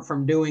worn out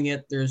from doing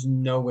it. There's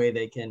no way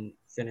they can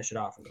finish it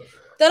off.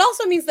 That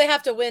also means they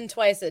have to win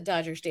twice at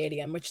Dodger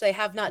Stadium, which they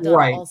have not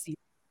done all season.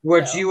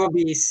 Which you will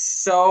be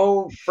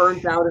so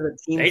burnt out of the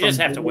team. They just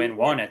have to win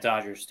one at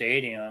Dodger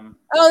Stadium.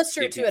 Oh, that's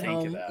true too at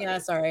home. Yeah,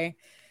 sorry.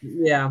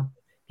 Yeah.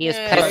 He has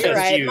you're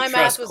right. You My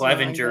trust math was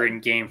Clevenger wrong, in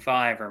Game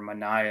 5 or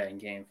Manaea in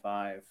Game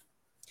 5.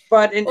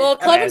 But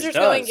Clevenger's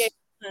going Game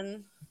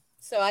 1,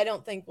 so I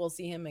don't think we'll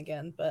see him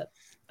again. But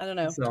I don't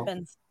know.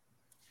 Depends.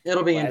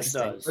 It'll be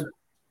interesting.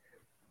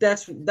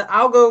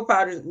 I'll go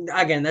Padres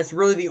again. That's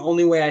really the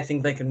only way I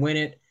think they can win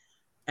it.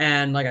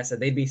 And like I said,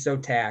 they'd be so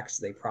taxed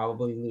they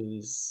probably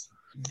lose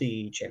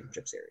the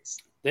championship series.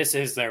 This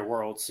is their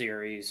World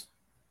Series.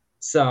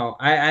 So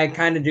I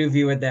kind of do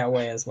view it that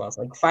way as well. It's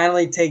like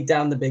finally take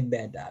down the big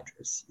bad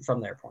Dodgers from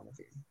their point of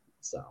view.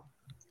 So,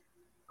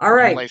 all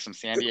right. Play some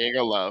San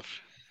Diego love.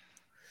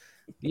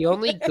 The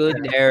only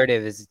good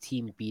narrative is a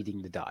team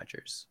beating the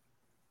Dodgers.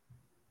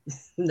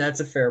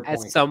 That's a fair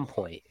point. At some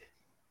point.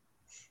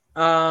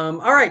 All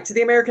right, to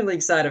the American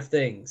League side of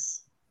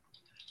things.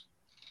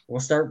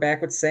 We'll start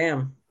back with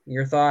Sam.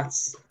 Your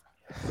thoughts?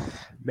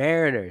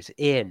 Mariners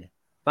in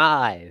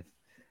 5.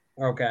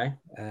 Okay.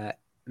 And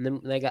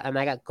then I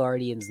got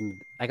Guardians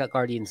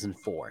in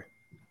 4.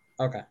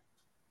 Okay.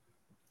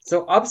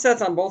 So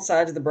upsets on both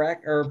sides of the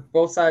bracket, or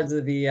both sides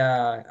of the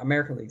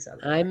American League side.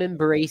 I'm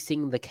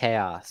embracing the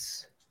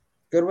chaos.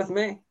 Good with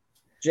me,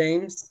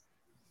 James.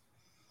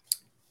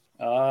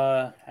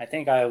 I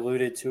think I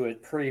alluded to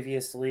it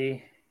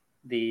previously.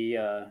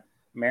 The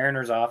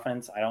Mariners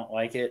offense, I don't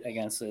like it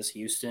against this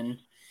Houston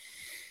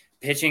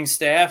pitching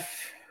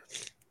staff.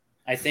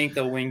 I think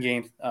they'll win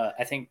game.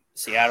 I think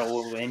Seattle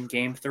will win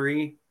Game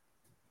 3,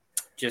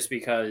 just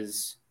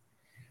because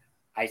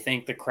I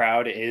think the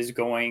crowd is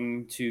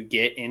going to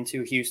get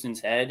into Houston's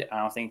head. I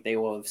don't think they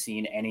will have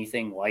seen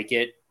anything like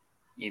it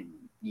in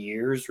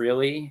years,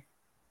 really.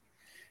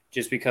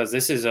 Just because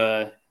this is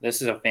a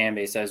fan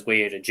base that has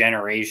waited a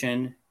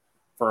generation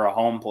for a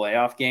home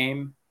playoff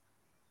game.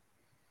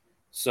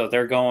 So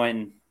they're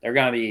going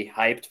to be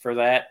hyped for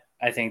that.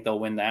 I think they'll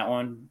win that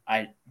one.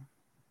 I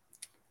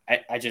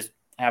just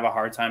have a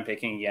hard time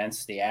picking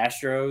against the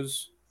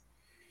Astros.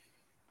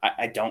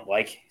 I don't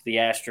like the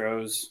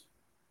Astros.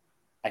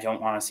 I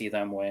don't want to see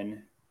them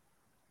win,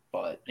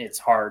 but it's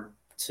hard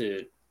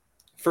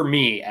for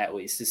me at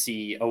least, to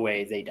see a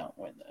way they don't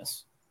win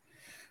this.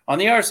 On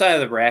the other side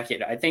of the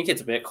bracket, I think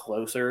it's a bit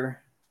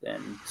closer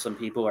than some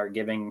people are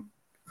giving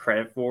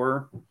credit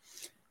for,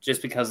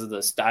 just because of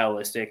the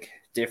stylistic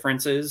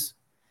differences.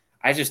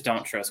 I just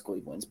don't trust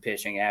Cleveland's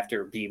pitching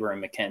after Bieber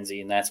and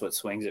McKenzie, and that's what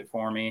swings it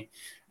for me.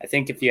 I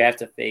think if you have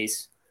to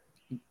face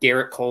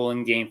Garrett Cole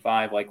in Game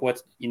 5, like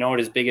what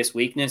his biggest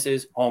weakness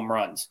is? Home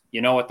runs.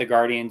 You know what the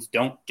Guardians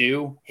don't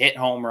do? Hit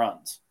home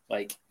runs.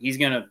 Like, he's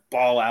going to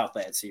ball out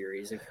that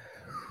series.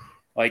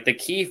 Like, the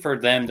key for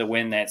them to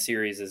win that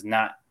series is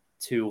not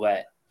to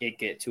let it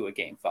get to a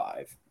Game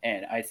 5.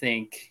 And I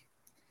think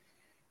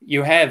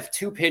you have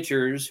two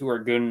pitchers who are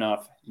good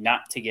enough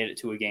not to get it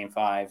to a Game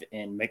 5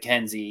 in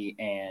McKenzie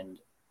and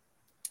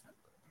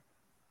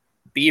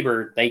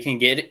Bieber. They can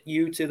get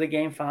you to the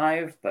Game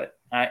 5, but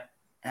I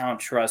don't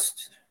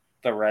trust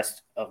the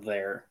rest of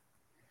their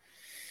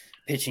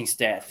pitching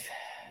staff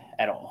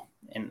at all.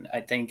 And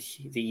I think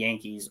the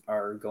Yankees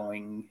are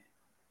going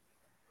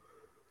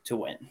to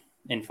win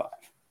in 5.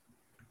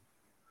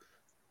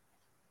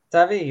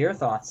 Tavi, your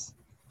thoughts?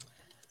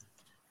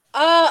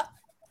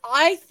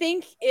 I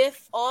think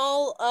if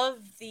all of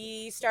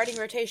the starting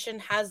rotation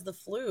has the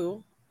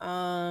flu,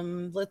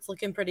 it's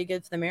looking pretty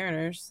good for the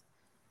Mariners.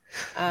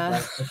 I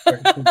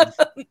think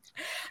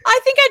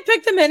I'd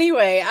pick them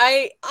anyway.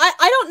 I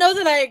don't know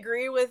that I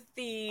agree with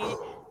the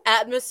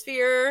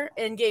atmosphere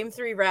in Game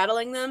 3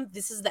 rattling them.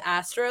 This is the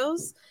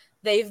Astros.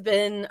 They've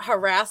been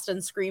harassed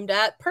and screamed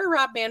at per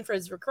Rob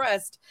Manfred's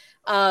request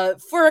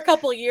for a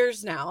couple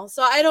years now.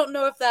 So I don't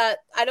know if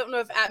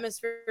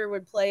atmosphere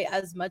would play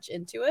as much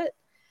into it.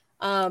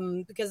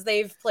 Because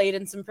they've played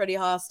in some pretty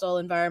hostile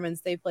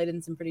environments. They've played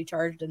in some pretty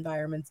charged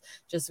environments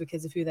just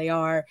because of who they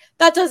are.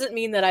 That doesn't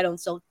mean that I don't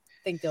still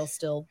think they'll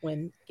still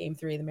win Game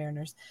 3 of the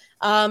Mariners.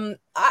 I'll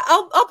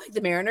pick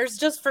the Mariners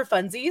just for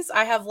funsies.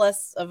 I have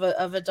less of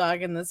a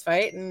dog in this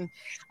fight, and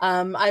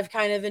I've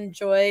kind of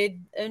enjoyed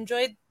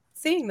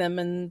seeing them,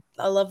 and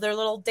I love their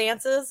little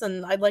dances,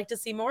 and I'd like to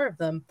see more of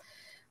them.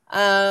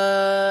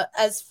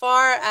 As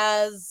far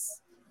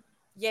as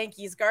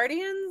Yankees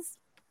Guardians,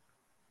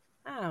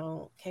 I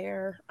don't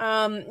care.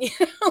 The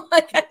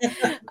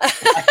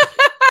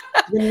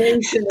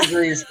nation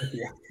agrees with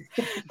you.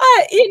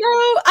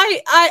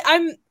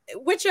 I'm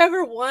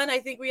whichever one. I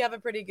think we have a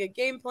pretty good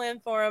game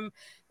plan for them.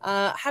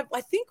 I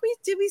think we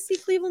see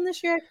Cleveland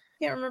this year? I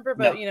can't remember,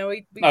 but no.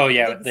 we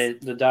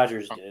the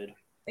Dodgers did.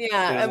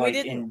 Yeah, and we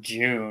didn't in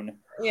June.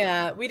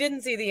 Yeah, we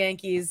didn't see the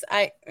Yankees.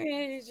 I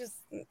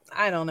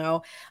don't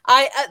know.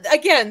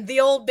 Again, the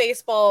old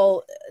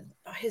baseball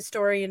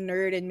historian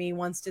nerd in me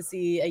wants to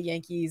see a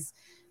Yankees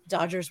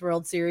Dodgers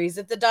World Series.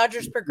 If the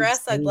Dodgers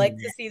progress, I'd like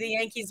to see the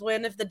Yankees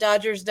win. If the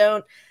Dodgers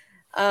don't,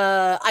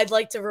 I'd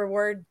like to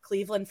reward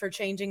Cleveland for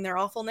changing their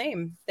awful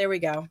name. There we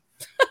go.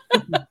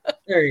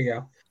 There you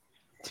go.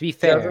 To be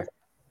fair,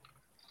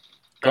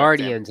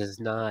 Guardians is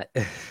not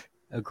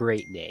a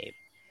great name.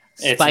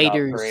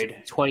 Spiders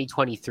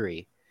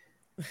 2023.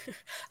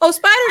 Oh,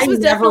 Spiders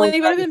would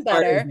have been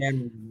better.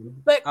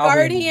 But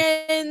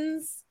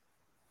Guardians,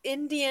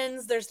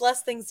 Indians, there's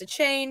less things to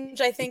change,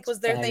 I think, was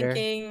their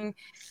thinking.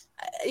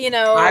 And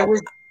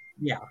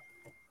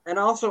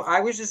also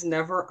I was just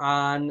never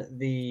on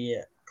the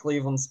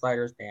Cleveland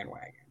Spiders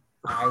bandwagon.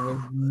 I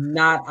was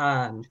not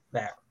on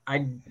that.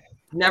 I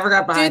never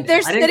got behind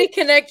their City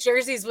Connect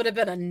jerseys would have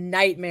been a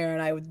nightmare,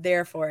 and I was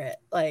there for it.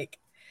 Like,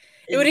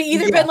 it would have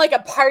either been like a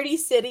Party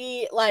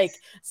City, like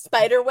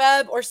spider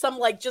web, or some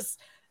like just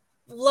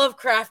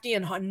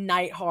Lovecraftian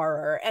night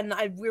horror, and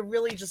we're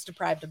really just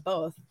deprived of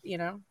both,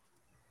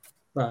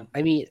 But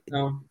I mean,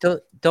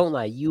 don't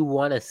lie. You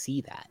want to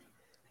see that?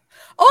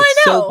 Oh,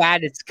 it's I know. So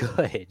bad, it's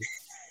good.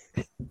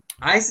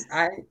 I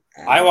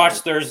watch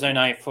Thursday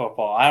Night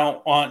Football. I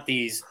don't want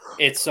these.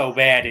 It's so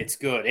bad, it's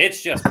good.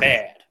 It's just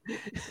bad.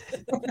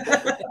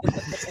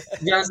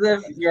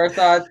 Joseph, your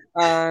thoughts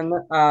on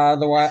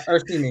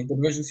the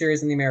Division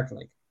Series in the American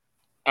League?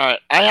 All right,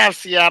 I have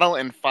Seattle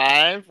in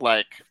 5.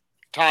 Like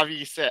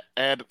Tavi said,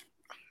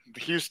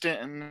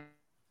 Houston.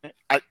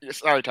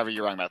 Sorry, Tavi,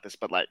 you're wrong about this,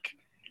 but like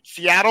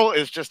Seattle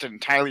is just an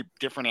entirely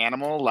different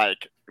animal.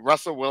 Like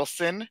Russell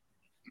Wilson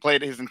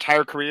played his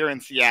entire career in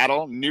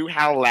Seattle, knew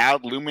how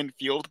loud Lumen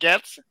Field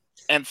gets,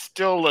 and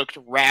still looked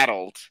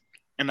rattled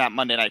in that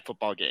Monday Night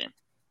Football game.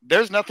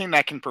 There's nothing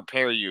that can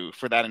prepare you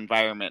for that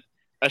environment,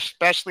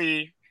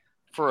 especially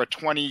for a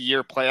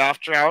 20-year playoff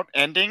drought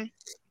ending.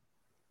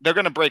 They're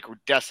going to break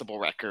decibel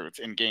records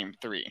in Game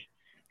 3.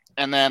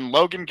 And then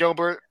Logan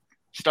Gilbert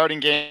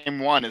starting Game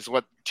 1 is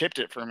what tipped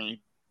it for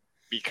me,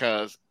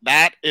 because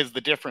that is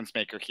the difference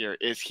maker here,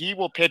 is he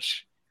will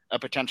pitch a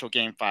potential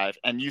Game 5,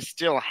 and you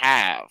still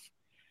have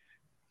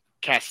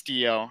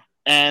Castillo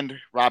and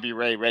Robbie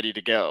Ray ready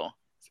to go.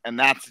 And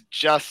that's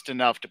just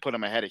enough to put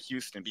him ahead of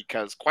Houston,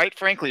 because quite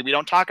frankly, we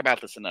don't talk about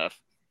this enough,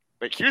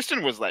 but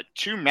Houston was like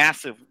 2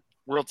 massive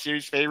World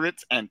Series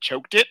favorites and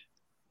choked it.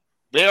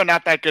 They are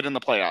not that good in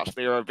the playoffs.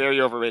 They are a very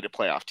overrated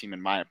playoff team,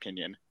 in my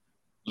opinion.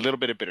 A little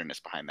bit of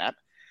bitterness behind that.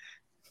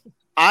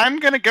 I'm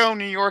going to go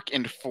New York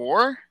in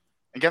 4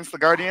 against the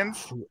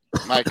Guardians.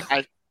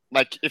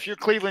 If you're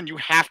Cleveland, you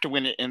have to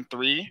win it in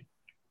 3.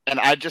 And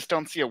I just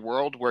don't see a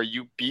world where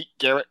you beat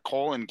Garrett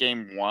Cole in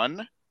Game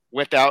 1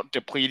 without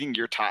depleting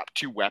your top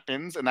 2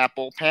 weapons in that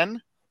bullpen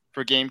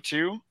for Game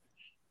 2.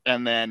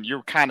 And then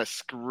you're kind of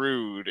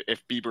screwed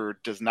if Bieber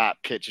does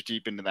not pitch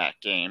deep into that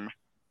game.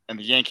 And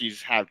the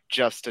Yankees have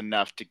just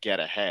enough to get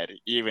ahead,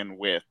 even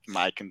with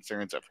my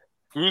concerns of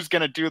who's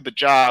going to do the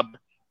job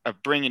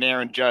of bringing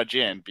Aaron Judge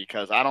in,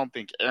 because I don't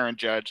think Aaron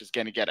Judge is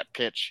going to get a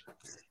pitch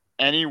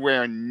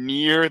anywhere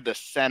near the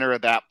center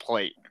of that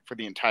plate for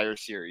the entire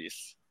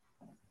series.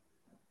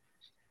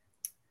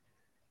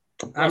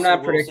 I'm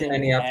not predicting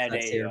any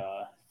upsets here.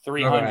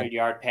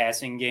 300-yard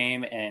passing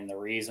game, and the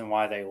reason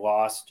why they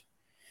lost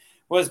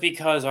was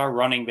because our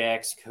running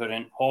backs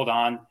couldn't hold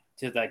on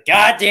to the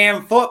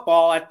goddamn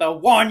football at the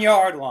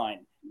 1-yard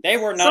line. They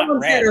were not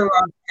ready. A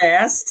rough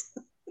pass.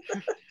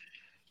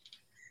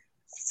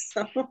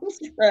 Someone's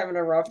having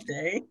a rough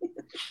day.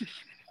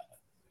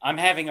 I'm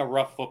having a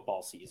rough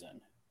football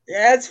season.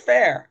 Yeah, it's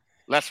fair.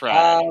 Let's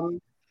ride.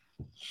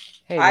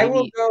 Hey, I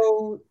will maybe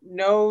go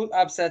no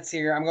upsets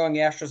here. I'm going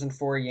Astros in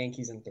 4,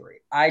 Yankees in 3.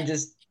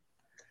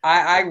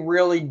 I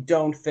really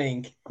don't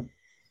think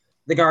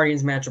the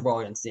Guardians match up well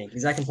against the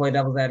Yankees. I can play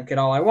devil's advocate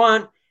all I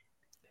want.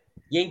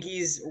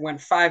 Yankees went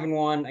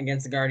 5-1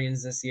 against the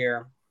Guardians this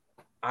year.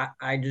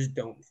 I just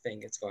don't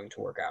think it's going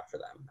to work out for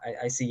them.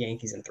 I see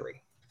Yankees in 3.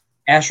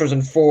 Astros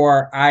in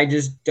 4. I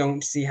just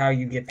don't see how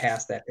you get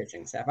past that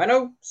pitching staff. I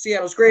know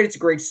Seattle's great. It's a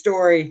great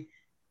story.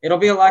 It'll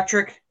be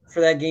electric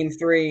for that game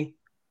 3.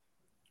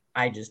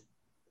 I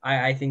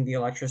think the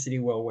electricity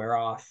will wear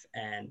off,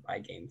 and by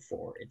game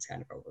 4, it's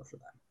kind of over for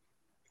them.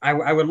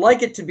 I would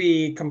like it to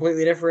be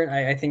completely different.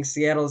 I think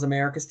Seattle is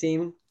America's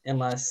team,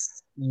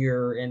 unless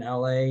you're in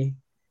LA.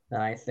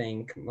 I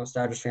think most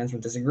Dodgers fans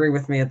would disagree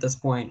with me at this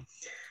point.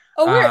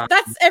 Oh,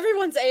 that's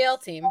everyone's AL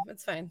team.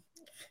 It's fine.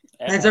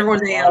 It's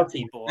everyone's AL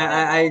team.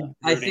 I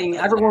rooting think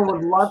for everyone them.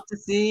 would love to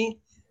see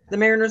the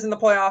Mariners in the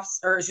playoffs,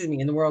 or excuse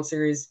me, in the World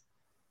Series.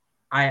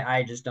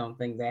 I just don't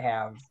think they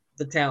have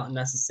the talent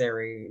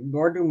necessary,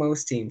 nor do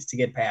most teams, to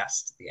get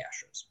past the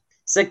Astros,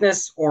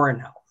 sickness or in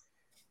health.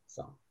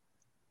 So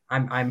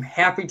I'm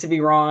happy to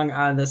be wrong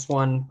on this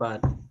one,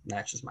 but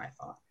that's just my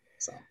thought.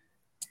 So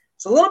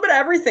it's a little bit of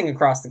everything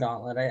across the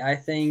gauntlet. I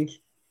think.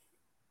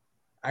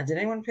 Did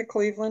anyone pick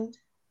Cleveland?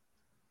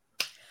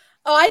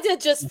 Oh, I did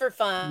just for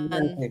fun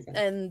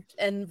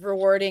and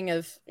rewarding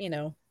of,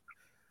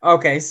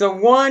 Okay, so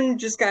one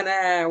just kind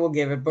of we'll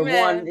give it, but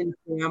Meh. one in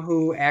Sam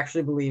who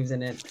actually believes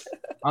in it.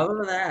 Other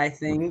than that, I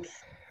think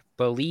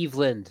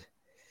Believeland.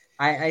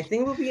 I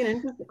think it will be an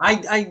interesting.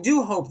 I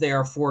do hope they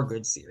are 4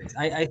 good series.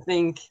 I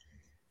think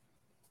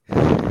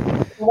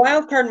the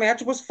wild card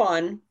match was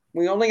fun.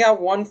 We only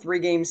got 1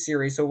 3-game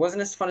series, so it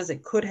wasn't as fun as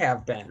it could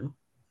have been.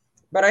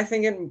 But I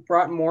think it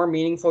brought more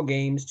meaningful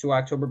games to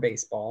October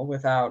baseball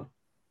without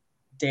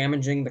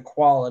damaging the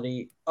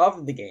quality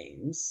of the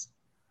games.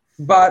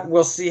 But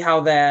we'll see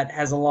how that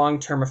has a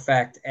long-term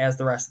effect as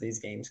the rest of these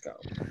games go.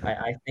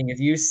 I think if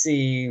you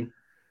see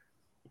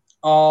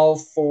all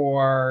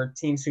 4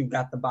 teams who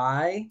got the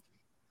bye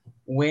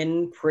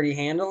win pretty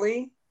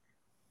handily,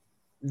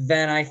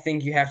 then I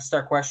think you have to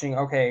start questioning,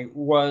 okay,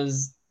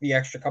 was the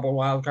extra couple of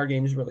wild card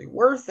games really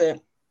worth it?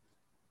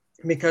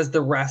 Because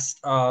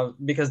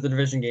the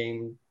division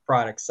game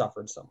product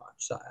suffered so much.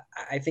 So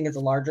I think it's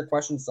a larger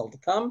question still to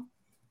come.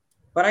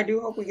 But I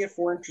do hope we get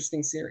 4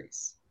 interesting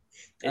series.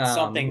 It's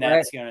something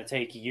that's going to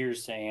take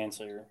years to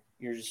answer.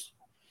 You're just,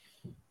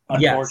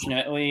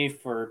 unfortunately,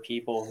 for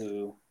people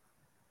who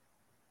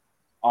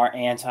are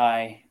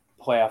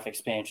anti-playoff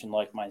expansion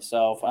like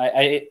myself,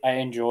 I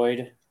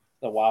enjoyed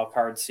the wild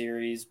card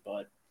series,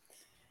 but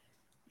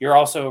you're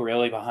also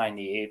really behind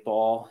the 8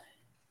 ball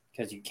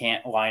because you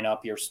can't line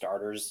up your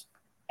starters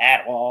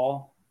at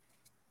all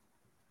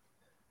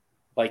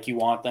like you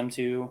want them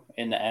to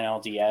in the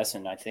NLDS,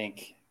 and I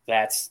think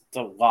that's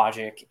the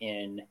logic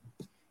in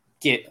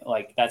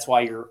that's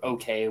why you're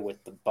okay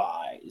with the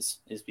buys,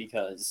 is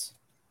because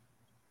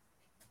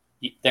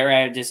they're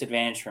at a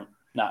disadvantage from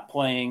not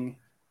playing.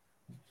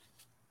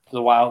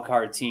 The wild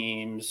card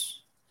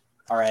teams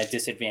are at a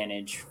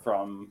disadvantage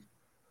from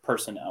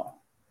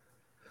personnel.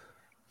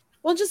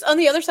 Well, just on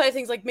the other side of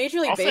things, like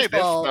Major League I'll say this,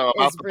 Baseball though,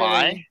 about is the really.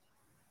 bye.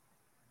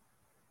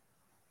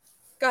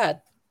 Go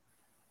ahead.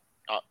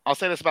 I'll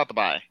say this about the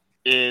bye.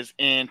 Is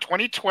in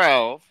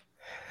 2012,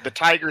 the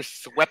Tigers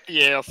swept the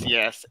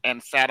ALCS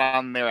and sat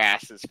on their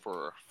asses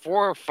for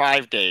 4 or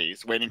 5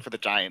 days waiting for the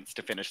Giants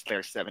to finish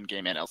their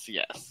 7-game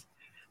NLCS.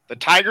 The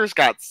Tigers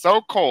got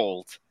so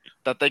cold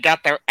that they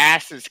got their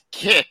asses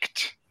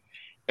kicked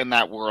in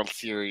that World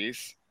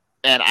Series,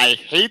 and I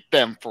hate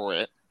them for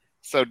it.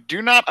 So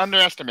do not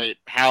underestimate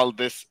how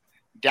this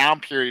down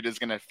period is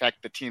going to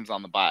affect the teams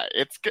on the bye.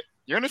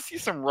 You're going to see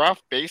some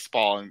rough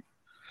baseball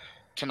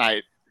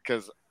tonight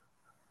because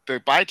the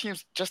bye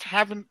teams just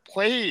haven't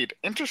played.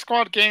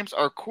 Inter-squad games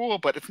are cool,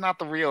 but it's not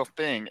the real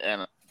thing,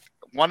 and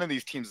one of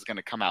these teams is going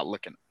to come out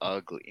looking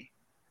ugly.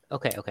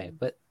 Okay,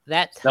 but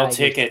that No Tigers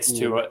tickets team,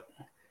 to it.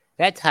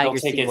 That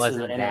Tigers No team tickets to the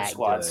wasn't that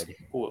inter-squads.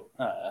 good.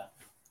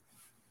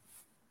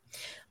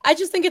 I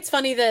just think it's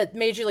funny that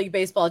Major League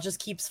Baseball just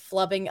keeps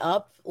flubbing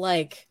up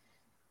like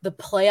the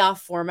playoff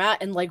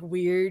format in like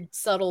weird,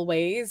 subtle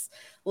ways.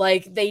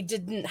 Like they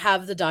didn't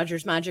have the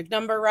Dodgers magic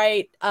number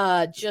right.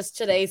 Just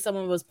today,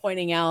 someone was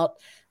pointing out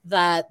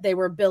that they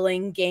were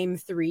billing game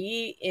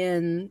 3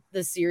 in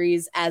the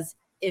series as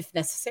if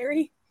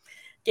necessary.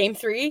 Game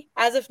 3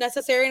 as if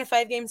necessary in a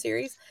 5-game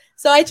series.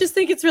 So I just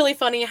think it's really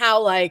funny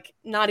how like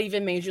not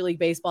even Major League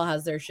Baseball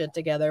has their shit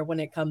together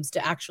when it comes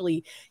to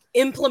actually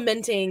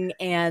implementing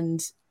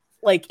and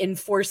like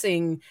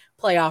enforcing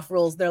playoff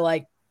rules. They're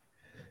like,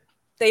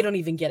 they don't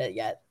even get it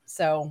yet.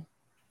 So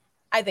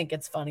I think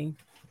it's funny.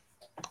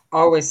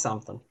 Always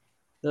something.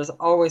 There's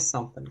always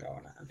something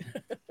going on.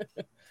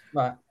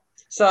 But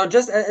so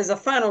just as a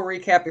final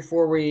recap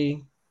before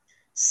we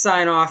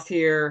sign off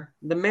here,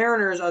 the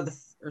Phillies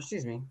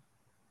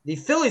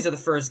are the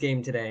first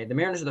game today. The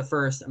Mariners are the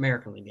first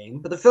American League game,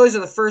 but the Phillies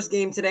are the first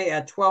game today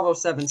at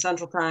 12:07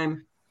 Central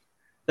Time.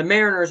 The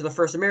Mariners are the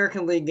first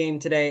American League game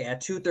today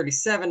at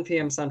 2:37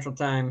 p.m. Central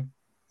Time,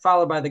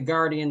 followed by the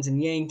Guardians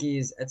and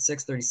Yankees at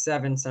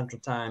 6:37 Central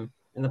Time,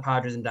 and the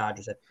Padres and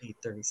Dodgers at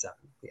 8:37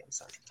 p.m.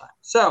 Central Time.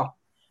 So,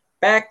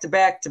 back to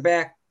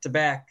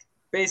back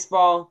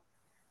baseball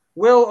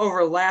will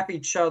overlap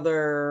each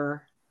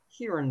other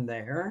here and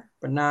there,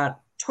 but not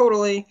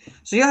totally.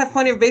 So you'll have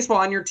plenty of baseball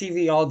on your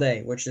TV all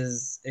day, which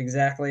is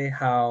exactly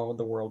how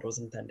the world was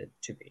intended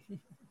to be.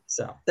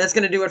 So that's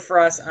going to do it for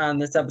us on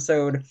this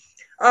episode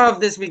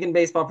of This Week in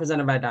Baseball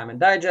presented by Diamond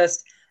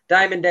Digest.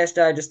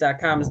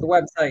 Diamond-digest.com is the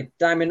website.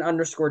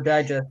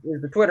 Diamond_digest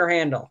is the Twitter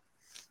handle.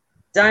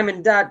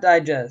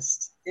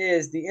 Diamond.digest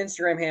is the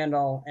Instagram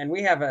handle. And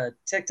we have a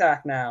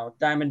TikTok now,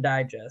 Diamond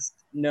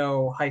Digest.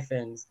 No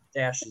hyphens,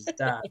 dashes,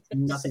 dots,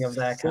 nothing of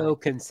that kind. So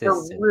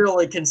consistent. We're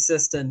really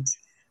consistent.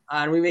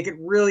 And we make it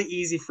really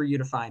easy for you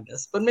to find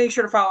us. But make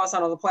sure to follow us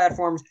on all the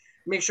platforms.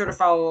 Make sure to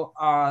follow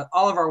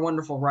all of our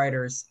wonderful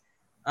writers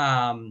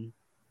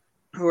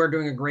who are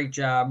doing a great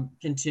job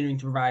continuing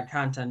to provide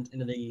content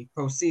into the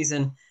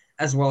postseason,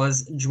 as well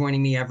as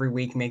joining me every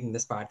week making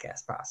this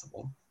podcast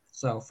possible.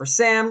 So for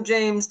Sam,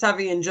 James,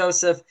 Tavi, and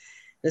Joseph,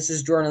 this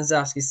is Jordan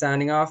Zowski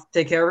signing off.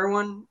 Take care,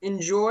 everyone.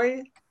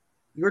 Enjoy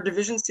your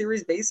Division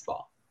Series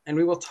baseball. And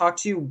we will talk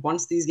to you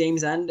once these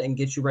games end and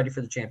get you ready for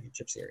the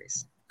championship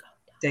series.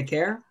 Take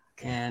care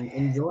and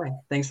enjoy.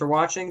 Thanks for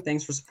watching.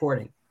 Thanks for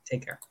supporting.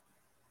 Take care.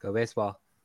 Go baseball.